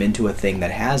turned him into a thing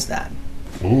that has that.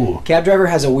 Ooh. Cab Driver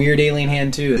has a weird alien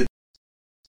hand too.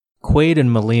 Quaid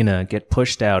and Melina get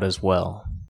pushed out as well.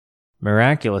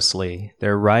 Miraculously,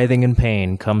 their writhing in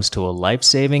pain comes to a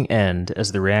life-saving end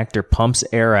as the reactor pumps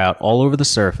air out all over the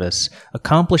surface,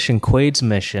 accomplishing Quaid's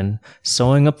mission,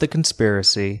 sewing up the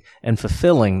conspiracy, and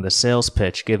fulfilling the sales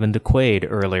pitch given to Quaid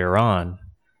earlier on.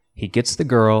 He gets the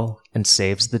girl and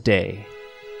saves the day.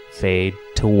 Fade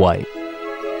to white.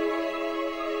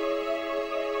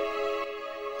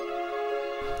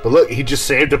 But look, he just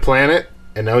saved a planet,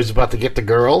 and now he's about to get the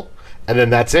girl, and then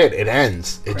that's it. It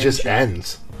ends. It just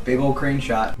ends. Big old crane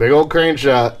shot. Big old crane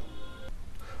shot.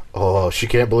 Oh, she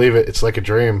can't believe it. It's like a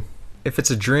dream. If it's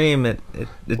a dream, it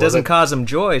doesn't cause him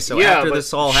joy. So after but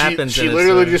this all happens, she and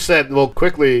literally just said, "Well,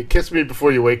 quickly, kiss me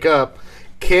before you wake up."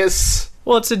 Kiss.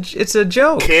 well, it's a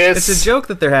joke. Kiss. It's a joke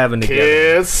that they're having together.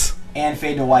 Kiss. And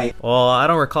fade to white. Well, I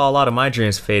don't recall a lot of my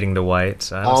dreams fading to white.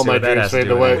 So I don't All see my what that dreams has to fade do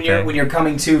to with white. anything. When you're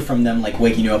coming to from them, like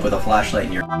waking you up with a flashlight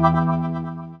in your...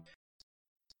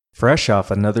 Fresh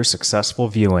off another successful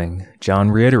viewing, John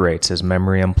reiterates his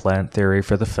memory implant theory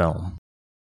for the film.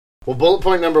 Well, bullet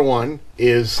point number one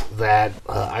is that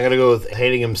I gotta go with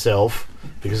hating himself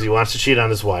because he wants to cheat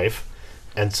on his wife,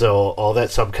 and so all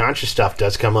that subconscious stuff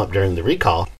does come up during the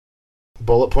recall.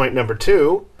 Bullet point number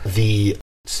two, the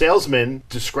salesman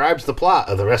describes the plot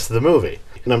of the rest of the movie.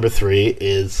 Number three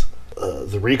is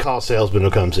the recall salesman who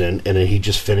comes in, and then he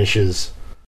just finishes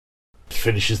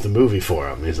the movie for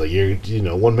him. He's like,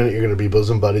 1 minute you're going to be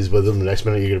bosom buddies with him, the next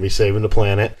minute you're going to be saving the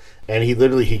planet, and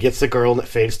he gets the girl and it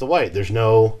fades to white. There's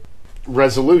no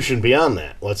resolution beyond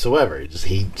that whatsoever.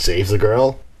 He saves the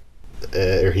girl,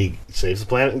 or he saves the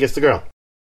planet and gets the girl.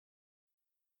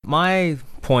 My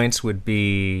points would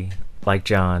be, like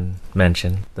John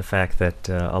mentioned, the fact that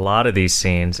a lot of these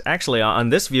scenes, actually on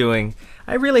this viewing,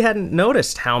 I really hadn't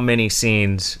noticed how many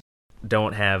scenes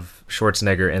don't have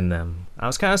Schwarzenegger in them. I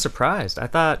was kind of surprised. I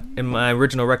thought in my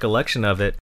original recollection of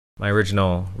it, my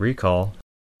original recall,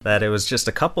 that it was just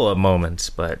a couple of moments,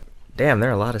 but damn,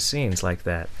 there are a lot of scenes like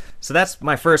that. So that's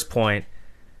my first point,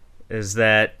 is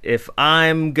that if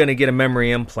I'm going to get a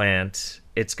memory implant,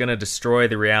 it's going to destroy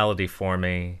the reality for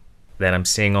me that I'm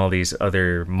seeing all these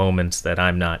other moments that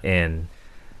I'm not in.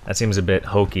 That seems a bit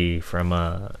hokey from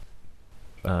a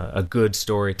good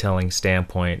storytelling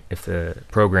standpoint if the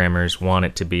programmers want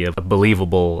it to be a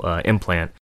believable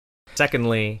implant.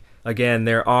 Secondly, again,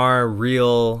 there are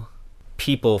real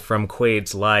people from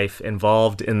Quaid's life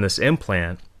involved in this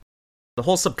implant. The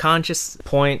whole subconscious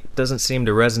point doesn't seem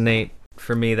to resonate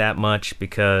for me that much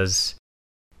because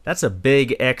that's a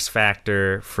big X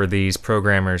factor for these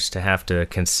programmers to have to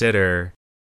consider.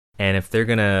 And if they're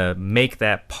going to make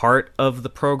that part of the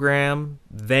program,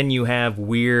 then you have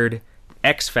weird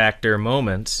X factor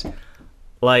moments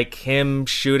like him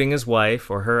shooting his wife,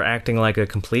 or her acting like a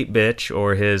complete bitch,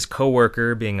 or his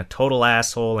coworker being a total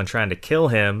asshole and trying to kill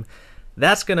him.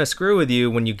 That's going to screw with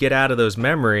you when you get out of those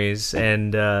memories,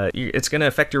 and it's going to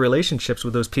affect your relationships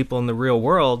with those people in the real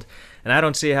world. And I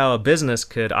don't see how a business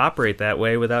could operate that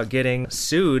way without getting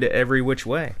sued every which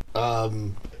way.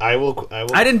 I will.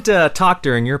 I didn't talk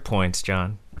during your points,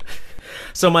 John.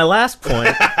 So my last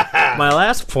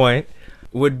point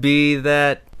would be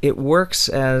that it works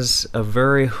as a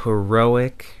very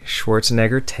heroic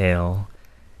Schwarzenegger tale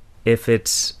if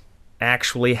it's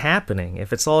actually happening.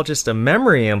 If it's all just a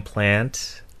memory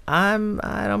implant, I'm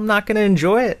not going to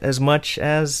enjoy it as much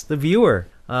as the viewer.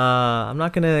 I'm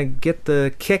not going to get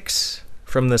the kicks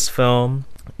from this film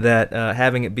that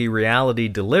having it be reality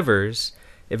delivers.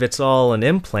 If it's all an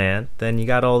implant, then you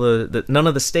got all the none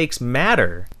of the stakes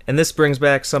matter. And this brings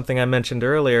back something I mentioned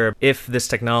earlier. If this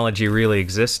technology really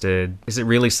existed, is it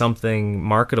really something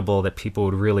marketable that people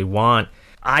would really want?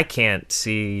 I can't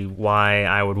see why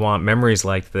I would want memories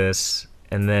like this,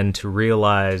 and then to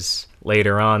realize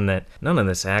later on that none of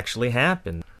this actually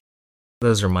happened.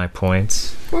 Those are my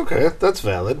points. Okay, that's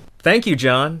valid. Thank you,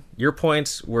 John. Your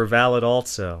points were valid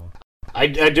also. I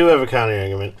do have a counter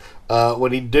argument.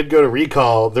 When he did go to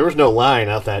recall, there was no line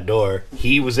out that door.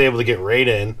 He was able to get right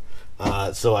in.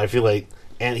 So I feel like,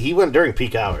 and he went during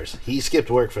peak hours. He skipped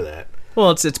work for that.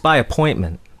 Well, it's by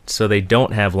appointment, so they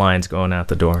don't have lines going out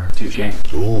the door. Touche.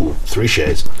 Ooh, 3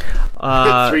 shays.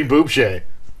 3 boob shay.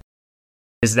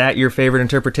 Is that your favorite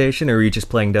interpretation, or are you just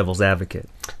playing devil's advocate?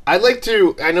 I'd like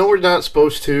to. I know we're not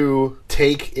supposed to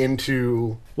take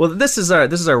into. Well, this is our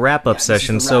wrap-up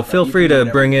session, this is the so wrap-up. feel You free can do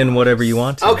to bring in whatever you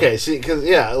want to. Okay, see, because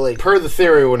like per the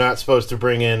theory, we're not supposed to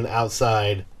bring in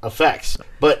outside effects.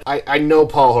 But I know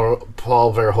Paul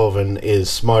Verhoeven is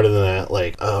smarter than that.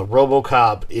 Like,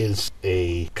 RoboCop is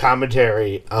a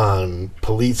commentary on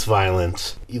police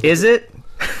violence. Is it?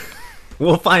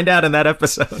 We'll find out in that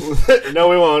episode. No,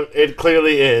 we won't. It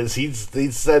clearly is. He's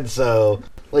said so.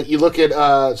 Like, you look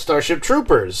at Starship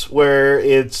Troopers, where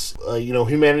it's,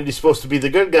 humanity's supposed to be the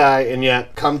good guy, and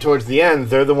yet, come towards the end,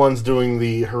 they're the ones doing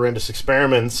the horrendous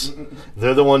experiments.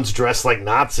 They're the ones dressed like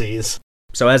Nazis.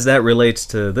 So as that relates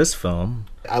to this film...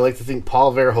 I like to think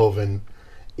Paul Verhoeven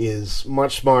is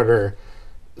much smarter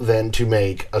than to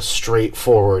make a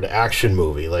straightforward action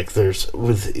movie. Like, there's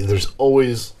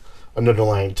always an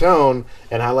underlying tone,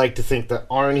 and I like to think that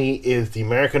Arnie is the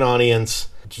American audience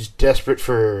just desperate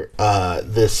for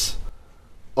this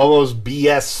almost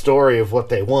BS story of what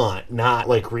they want, not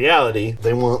like reality.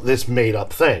 They want this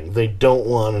made-up thing. They don't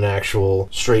want an actual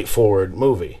straightforward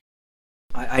movie.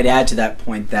 I'd add to that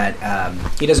point that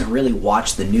he doesn't really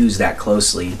watch the news that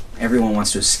closely. Everyone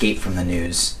wants to escape from the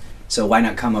news. So why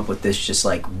not come up with this just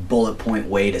like bullet point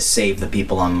way to save the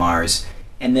people on Mars?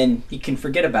 And then you can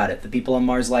forget about it. The people on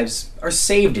Mars' lives are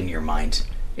saved in your mind.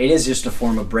 It is just a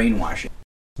form of brainwashing.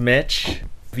 Mitch,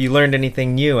 have you learned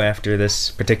anything new after this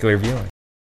particular viewing?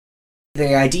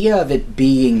 The idea of it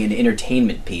being an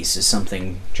entertainment piece is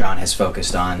something John has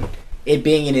focused on. It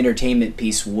being an entertainment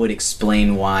piece would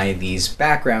explain why these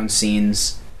background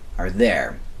scenes are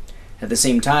there. At the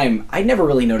same time, I never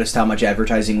really noticed how much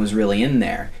advertising was really in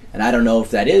there. And I don't know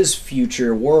if that is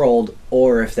future world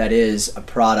or if that is a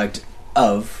product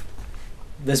of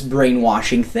this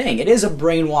brainwashing thing. It is a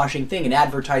brainwashing thing, and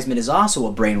advertisement is also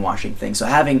a brainwashing thing. So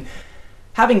having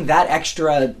that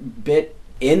extra bit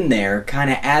in there kind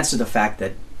of adds to the fact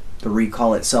that the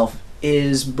recall itself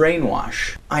is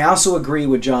brainwash. I also agree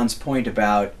with John's point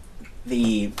about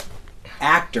the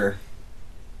actor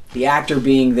The actor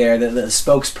being there, the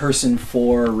spokesperson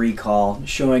for Recall,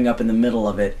 showing up in the middle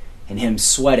of it, and him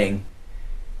sweating.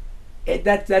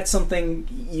 That's something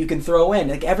you can throw in.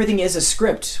 Like, everything is a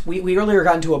script. We earlier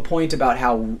got into a point about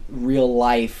how real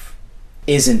life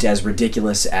isn't as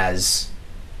ridiculous as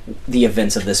the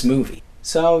events of this movie.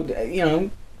 So,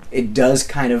 it does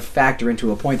kind of factor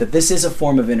into a point that this is a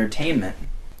form of entertainment,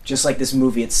 just like this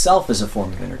movie itself is a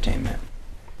form of entertainment.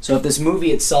 So if this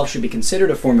movie itself should be considered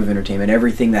a form of entertainment,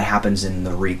 everything that happens in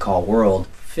the Recall world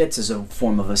fits as a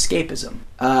form of escapism.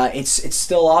 It's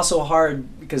still also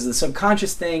hard because the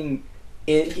subconscious thing,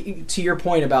 to your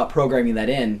point about programming that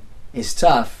in, is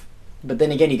tough. But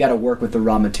then again, you got to work with the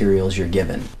raw materials you're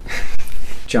given.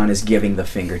 John is giving the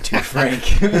finger to Frank.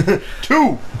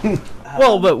 Two!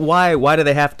 Well, but why do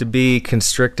they have to be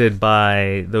constricted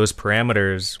by those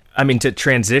parameters? I mean, to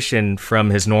transition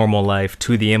from his normal life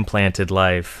to the implanted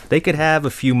life, they could have a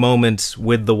few moments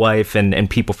with the wife and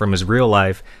people from his real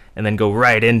life, and then go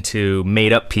right into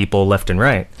made-up people left and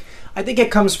right. I think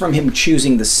it comes from him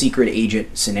choosing the secret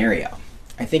agent scenario.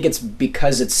 I think it's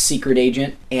because it's secret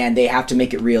agent, and they have to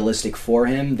make it realistic for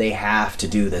him. They have to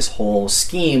do this whole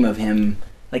scheme of him,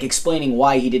 like, explaining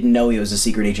why he didn't know he was a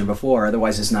secret agent before,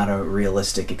 otherwise it's not a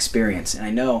realistic experience. And I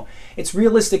know it's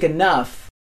realistic enough,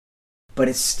 but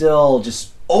it's still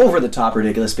just over-the-top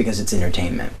ridiculous because it's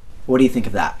entertainment. What do you think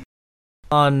of that?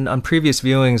 On previous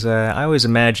viewings, I always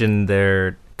imagined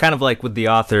they're kind of like with the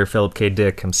author, Philip K.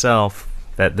 Dick himself,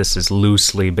 that this is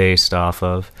loosely based off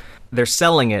of. They're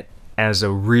selling it as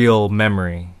a real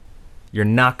memory. You're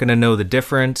not going to know the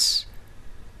difference,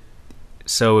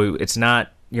 so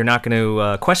you're not going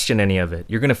to question any of it.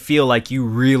 You're going to feel like you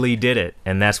really did it,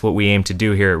 and that's what we aim to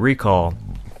do here at Recall.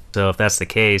 So if that's the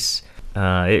case,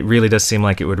 it really does seem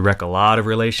like it would wreck a lot of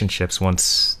relationships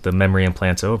once the memory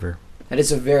implant's over. That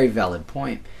is a very valid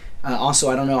point. Also,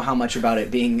 I don't know how much about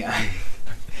it being...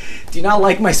 Do you not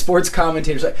like my sports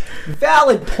commentators?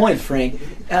 Valid point, Frank.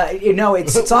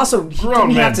 It's also... Didn't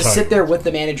he have to sit there with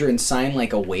the manager and sign,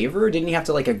 like, a waiver? Didn't he have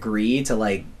to, like, agree to,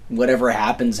 like, whatever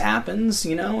happens,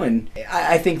 And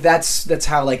I think that's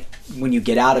how, like, when you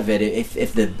get out of it,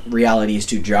 if the reality is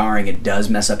too jarring, it does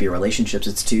mess up your relationships.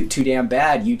 It's too damn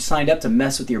bad. You signed up to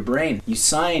mess with your brain. You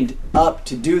signed up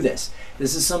to do this.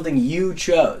 This is something you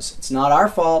chose. It's not our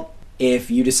fault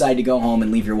if you decide to go home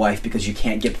and leave your wife because you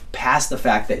can't get past the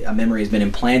fact that a memory has been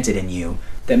implanted in you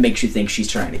that makes you think she's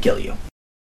trying to kill you.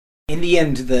 In the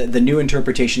end, the new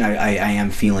interpretation I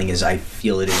am feeling is I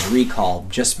feel it is Recall,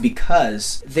 just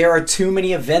because there are too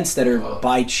many events that are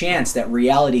by chance that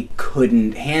reality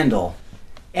couldn't handle.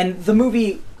 And the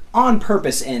movie on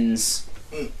purpose ends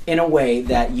in a way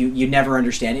that you never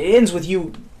understand. It ends with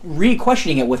you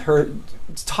re-questioning it, with her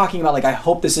talking about, like, I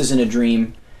hope this isn't a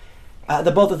dream.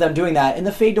 The both of them doing that, and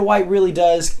the fade to white really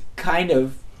does kind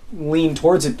of lean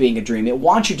towards it being a dream. It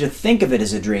wants you to think of it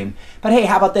as a dream. But hey,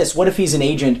 how about this? What if he's an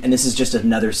agent and this is just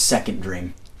another second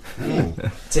dream?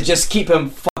 To just keep him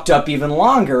fucked up even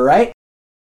longer, right?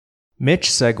 Mitch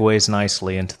segues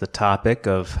nicely into the topic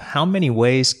of how many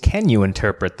ways can you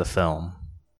interpret the film?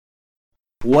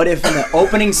 What if in the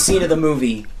opening scene of the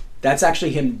movie, that's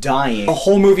actually him dying? The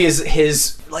whole movie is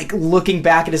his, like, looking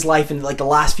back at his life in, like, the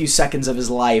last few seconds of his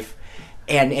life,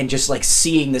 and just, like,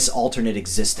 seeing this alternate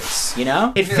existence,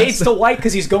 It fades to white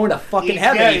because he's going to fucking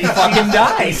heaven. He fucking He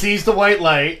dies. sees the white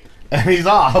light, and he's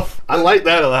off. I like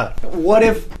that a lot. What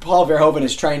if Paul Verhoeven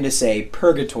is trying to say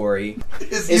purgatory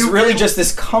is really just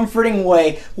this comforting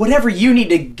way, whatever you need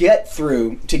to get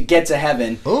through to get to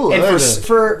heaven. Ooh, and that is-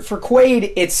 for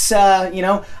Quaid, it's,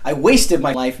 I wasted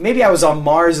my life. Maybe I was on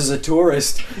Mars as a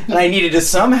tourist, and I needed to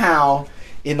somehow,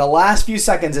 in the last few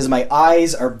seconds, as my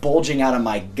eyes are bulging out of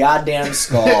my goddamn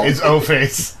skull, It's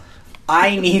O-Face.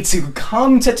 I need to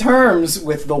come to terms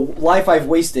with the life I've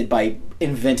wasted by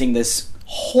inventing this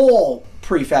whole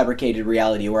prefabricated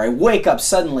reality where I wake up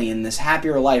suddenly in this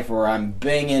happier life where I'm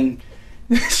banging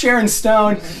Sharon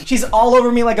Stone. She's all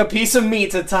over me like a piece of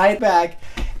meat to tie it back.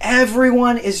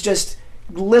 Everyone is just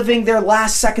living their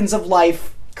last seconds of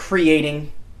life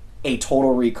creating a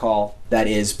total recall that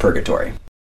is purgatory.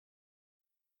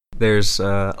 There's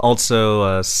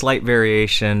also a slight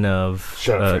variation of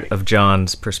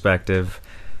John's perspective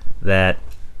that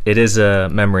it is a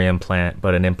memory implant,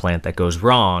 but an implant that goes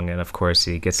wrong, and of course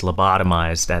he gets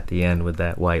lobotomized at the end with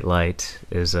that white light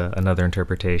is another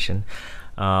interpretation.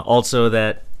 Also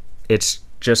that it's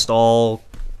just all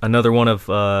another one of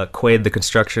Quaid the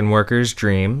construction worker's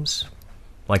dreams.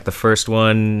 Like the first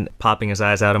one, popping his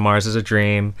eyes out of Mars is a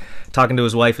dream, talking to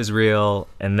his wife is real,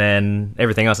 and then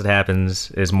everything else that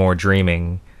happens is more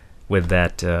dreaming with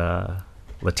that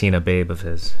Latina babe of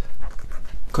his.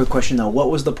 Quick question though,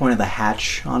 what was the point of the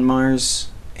hatch on Mars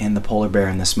and the polar bear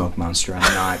and the smoke monster?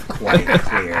 I'm not quite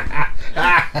clear.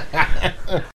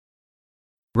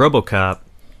 RoboCop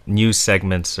news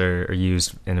segments are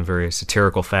used in a very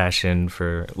satirical fashion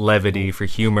for levity, for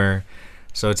humor.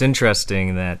 So it's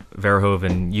interesting that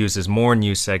Verhoeven uses more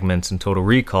news segments in Total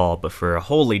Recall, but for a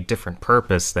wholly different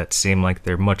purpose that seem like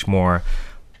they're much more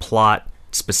plot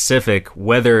specific,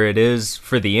 whether it is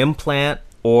for the implant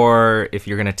or if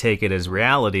you're going to take it as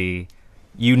reality.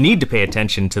 You need to pay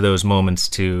attention to those moments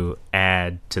to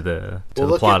add to the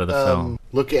plot of the film.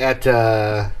 Look at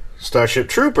Starship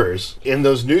Troopers. In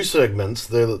those news segments,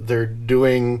 they're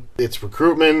doing it's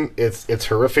recruitment, it's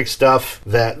horrific stuff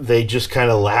that they just kind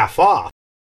of laugh off.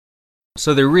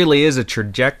 So there really is a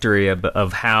trajectory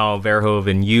of how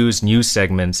Verhoeven used news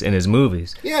segments in his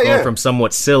movies. Going from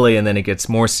somewhat silly, and then it gets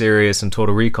more serious in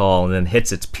Total Recall, and then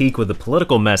hits its peak with a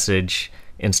political message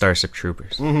in Starship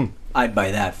Troopers. Mm-hmm. I'd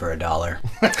buy that for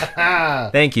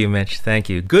 $1. Thank you, Mitch. Thank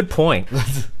you. Good point.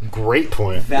 Great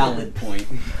point. Valid point.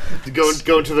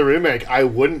 Going to the remake, I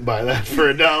wouldn't buy that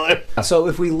for $1. So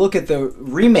if we look at the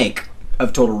remake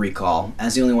of Total Recall,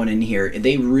 as the only one in here,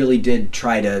 they really did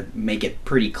try to make it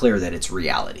pretty clear that it's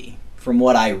reality, from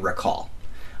what I recall.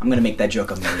 I'm going to make that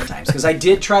joke a million times, because I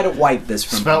did try to wipe this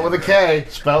from Spell it with a K.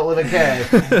 Spell it with a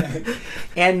K.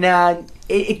 And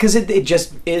because it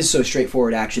just is so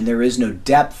straightforward action, there is no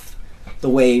depth the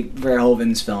way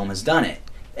Verhoeven's film has done it.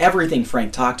 Everything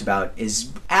Frank talked about is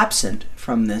absent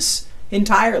from this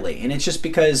entirely, and it's just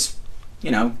because,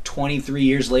 23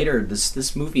 years later,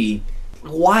 this movie...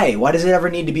 Why does it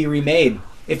ever need to be remade?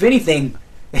 If anything,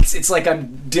 it's like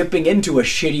I'm dipping into a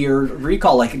shittier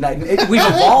Recall. Like we've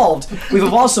evolved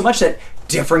so much that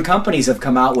different companies have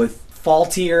come out with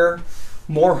faultier,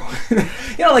 more,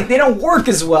 like they don't work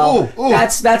as well. Ooh.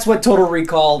 That's what Total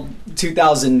Recall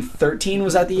 2013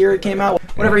 was that the year it came out.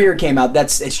 Whatever year it came out,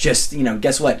 it's just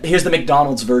guess what? Here's the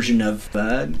McDonald's version of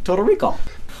Total Recall.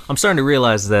 I'm starting to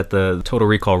realize that the Total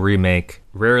Recall remake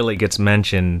rarely gets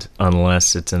mentioned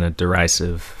unless it's in a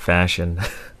derisive fashion.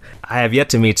 I have yet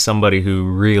to meet somebody who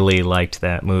really liked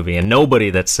that movie, and nobody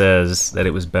that says that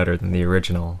it was better than the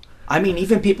original. I mean,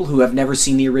 even people who have never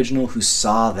seen the original who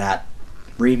saw that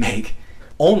remake,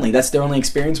 that's their only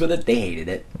experience with it, they hated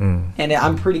it. And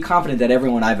I'm pretty confident that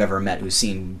everyone I've ever met who's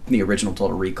seen the original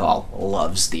Total Recall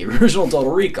loves the original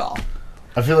Total Recall.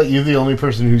 I feel like you're the only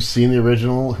person who's seen the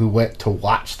original who went to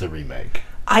watch the remake.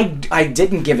 I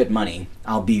didn't give it money,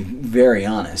 I'll be very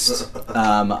honest.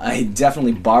 I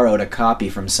definitely borrowed a copy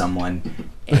from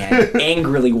someone and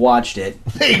angrily watched it.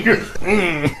 It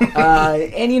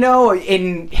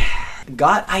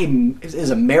was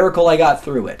a miracle I got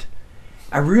through it.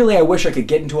 I wish I could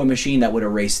get into a machine that would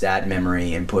erase that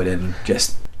memory and put in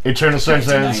just... Eternal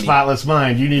Sunshine of the Spotless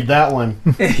Mind. You need that one.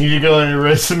 You need to go and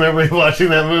erase the memory watching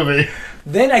that movie.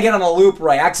 Then I get on a loop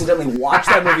where I accidentally watch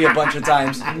that movie a bunch of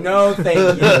times. No,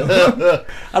 thank you.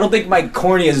 I don't think my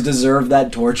corneas deserve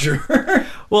that torture.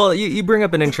 Well, you bring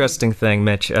up an interesting thing,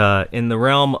 Mitch. In the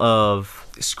realm of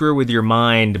screw with your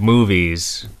mind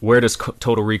movies, where does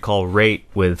Total Recall rate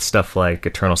with stuff like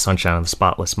Eternal Sunshine of the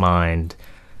Spotless Mind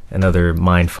and other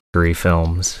mindfuckery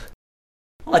films?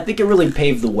 Well, I think it really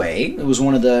paved the way. It was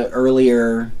one of the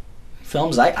earlier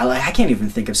films. I can't even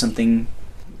think of something...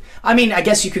 I mean, I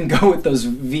guess you can go with those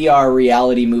VR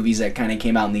reality movies that kind of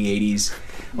came out in the 80s.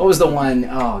 What was the one?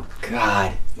 Oh,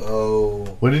 God.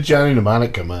 When did Johnny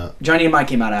Mnemonic come out? Johnny Mnemonic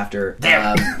came out after.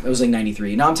 It was like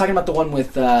 93. No, I'm talking about the one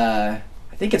with, I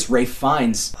think it's Ralph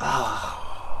Fiennes.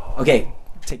 Oh. Okay,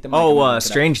 take the mic.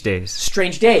 Strange Days.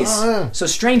 Strange Days. So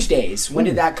Strange Days, when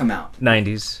did that come out?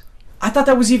 90s. I thought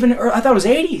that was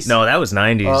 80s. No, that was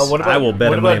 90s. I will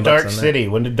bet $1 million Dark City?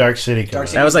 When did Dark City come out?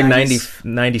 That was like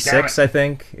 96, I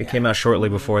think. It came out shortly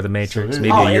before The Matrix, maybe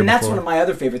a year and that's before. one of my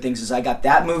other favorite things is I got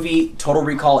that movie, Total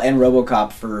Recall, and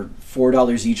RoboCop for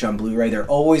 $4 each on Blu-ray. They're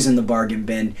always in the bargain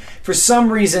bin. For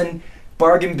some reason,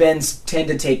 bargain bins tend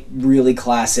to take really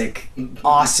classic,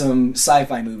 awesome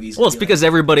sci-fi movies. Well, it's because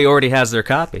everybody already has their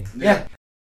copy. Yeah.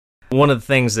 One of the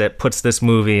things that puts this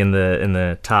movie in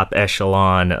the top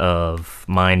echelon of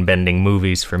mind-bending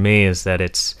movies for me is that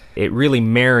it really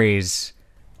marries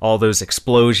all those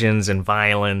explosions and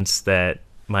violence that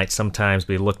might sometimes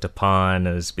be looked upon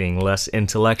as being less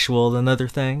intellectual than other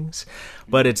things.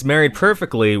 But it's married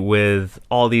perfectly with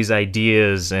all these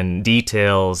ideas and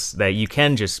details that you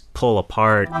can just pull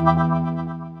apart.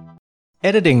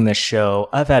 Editing this show,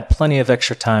 I've had plenty of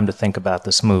extra time to think about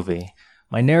this movie.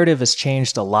 My narrative has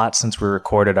changed a lot since we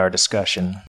recorded our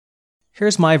discussion.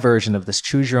 Here's my version of this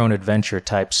choose-your-own-adventure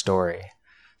type story.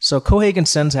 So Cohaagen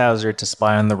sends Hauser to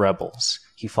spy on the rebels.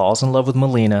 He falls in love with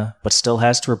Melina, but still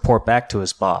has to report back to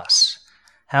his boss.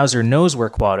 Hauser knows where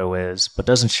Quado is, but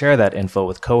doesn't share that info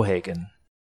with Cohagen.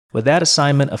 With that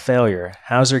assignment a failure,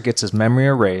 Hauser gets his memory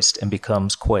erased and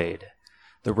becomes Quaid.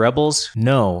 The rebels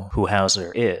know who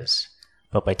Hauser is,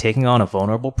 but by taking on a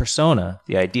vulnerable persona,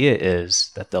 the idea is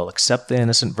that they'll accept the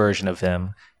innocent version of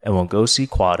him and will go see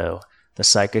Quado, the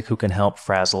psychic who can help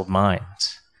frazzled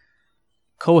minds.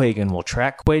 Cohagen will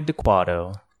track Quaid to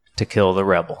Quado to kill the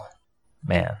rebel.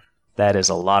 Man, that is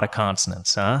a lot of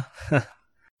consonants, huh?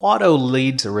 Quado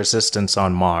leads a resistance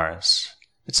on Mars.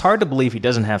 It's hard to believe he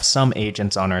doesn't have some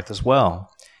agents on Earth as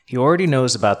well. He already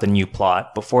knows about the new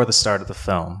plot before the start of the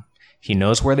film. He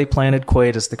knows where they planted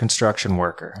Quaid as the construction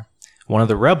worker. One of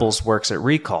the rebels works at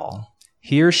Recall.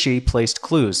 He or she placed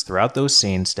clues throughout those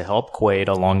scenes to help Quaid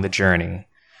along the journey.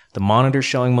 The monitor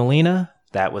showing Melina,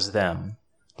 that was them.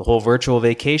 The whole virtual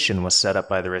vacation was set up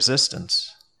by the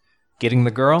Resistance. Getting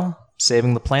the girl,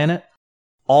 saving the planet,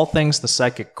 all things the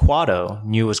psychic Quado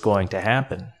knew was going to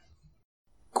happen.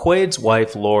 Quaid's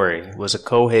wife Lori was a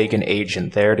Cohagen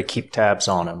agent there to keep tabs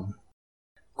on him.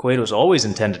 Quaid was always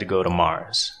intended to go to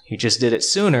Mars. He just did it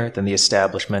sooner than the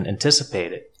establishment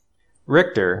anticipated.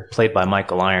 Richter, played by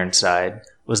Michael Ironside,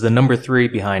 was the number 3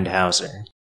 behind Hauser.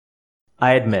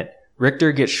 I admit,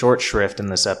 Richter gets short shrift in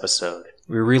this episode.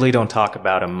 We really don't talk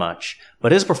about him much,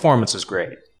 but his performance was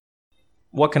great.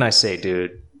 What can I say,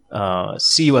 dude?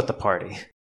 See you at the party.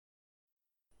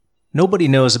 Nobody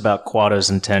knows about Quado's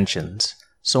intentions,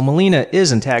 so Melina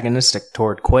is antagonistic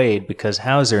toward Quaid because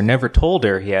Hauser never told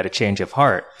her he had a change of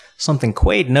heart, something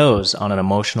Quaid knows on an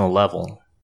emotional level.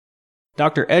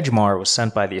 Dr. Edgemar was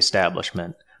sent by the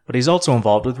establishment, but he's also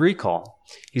involved with Recall.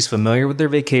 He's familiar with their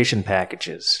vacation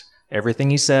packages. Everything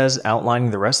he says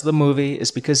outlining the rest of the movie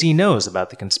is because he knows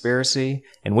about the conspiracy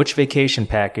and which vacation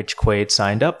package Quaid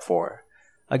signed up for.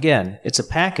 Again, it's a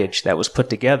package that was put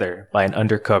together by an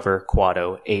undercover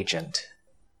Quado agent.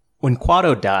 When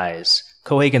Quado dies,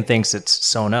 Cohagen thinks it's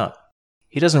sewn up.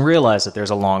 He doesn't realize that there's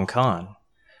a long con.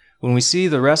 When we see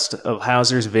the rest of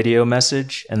Hauser's video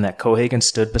message and that Cohagen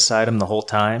stood beside him the whole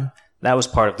time, that was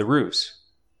part of the ruse.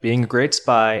 Being a great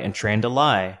spy and trained to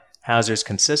lie, Hauser's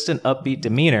consistent upbeat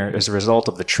demeanor is a result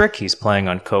of the trick he's playing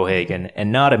on Cohagen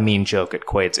and not a mean joke at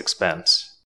Quaid's expense.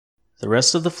 The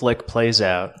rest of the flick plays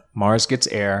out, Mars gets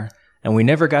air, and we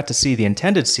never got to see the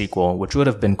intended sequel, which would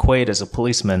have been Quaid as a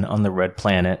policeman on the Red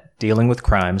Planet, dealing with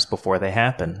crimes before they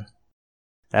happen.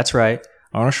 That's right,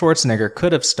 Arnold Schwarzenegger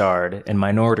could have starred in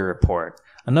Minority Report,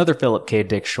 another Philip K.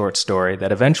 Dick short story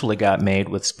that eventually got made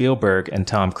with Spielberg and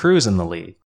Tom Cruise in the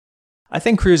lead. I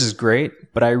think Cruise is great,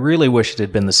 but I really wish it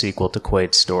had been the sequel to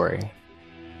Quaid's story.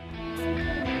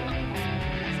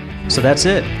 So that's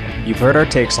it. You've heard our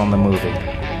takes on the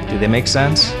movie. Do they make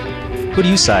sense? Who do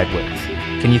you side with?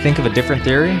 Can you think of a different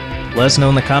theory? Let us know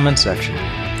in the comments section.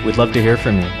 We'd love to hear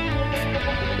from you.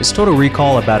 Is Total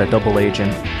Recall about a double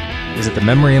agent? Is it the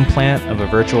memory implant of a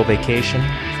virtual vacation?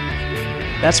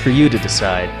 That's for you to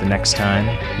decide the next time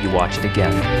you watch it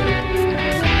again.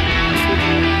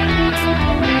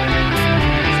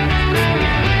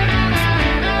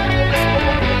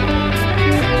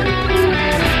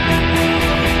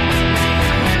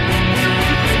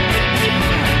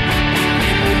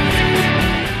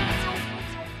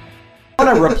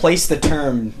 I want to replace the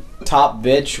term top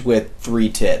bitch with 3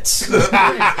 tits.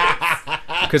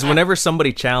 Because whenever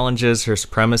somebody challenges her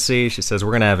supremacy, she says, we're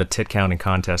going to have a tit counting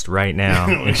contest right now.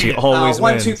 And she always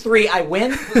wins. 1, 2, 3, I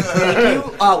win. You,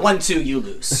 1, 2, you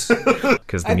lose.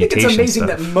 Because I think it's amazing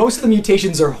stuff. that most of the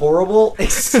mutations are horrible,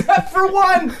 except for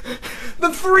one.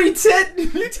 The 3 tit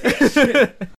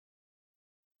mutation.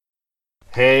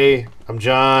 Hey, I'm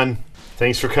John.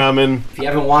 Thanks for coming. If you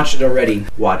haven't watched it already,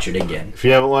 watch it again. If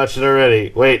you haven't watched it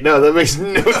already. Wait, no, that makes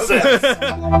no sense.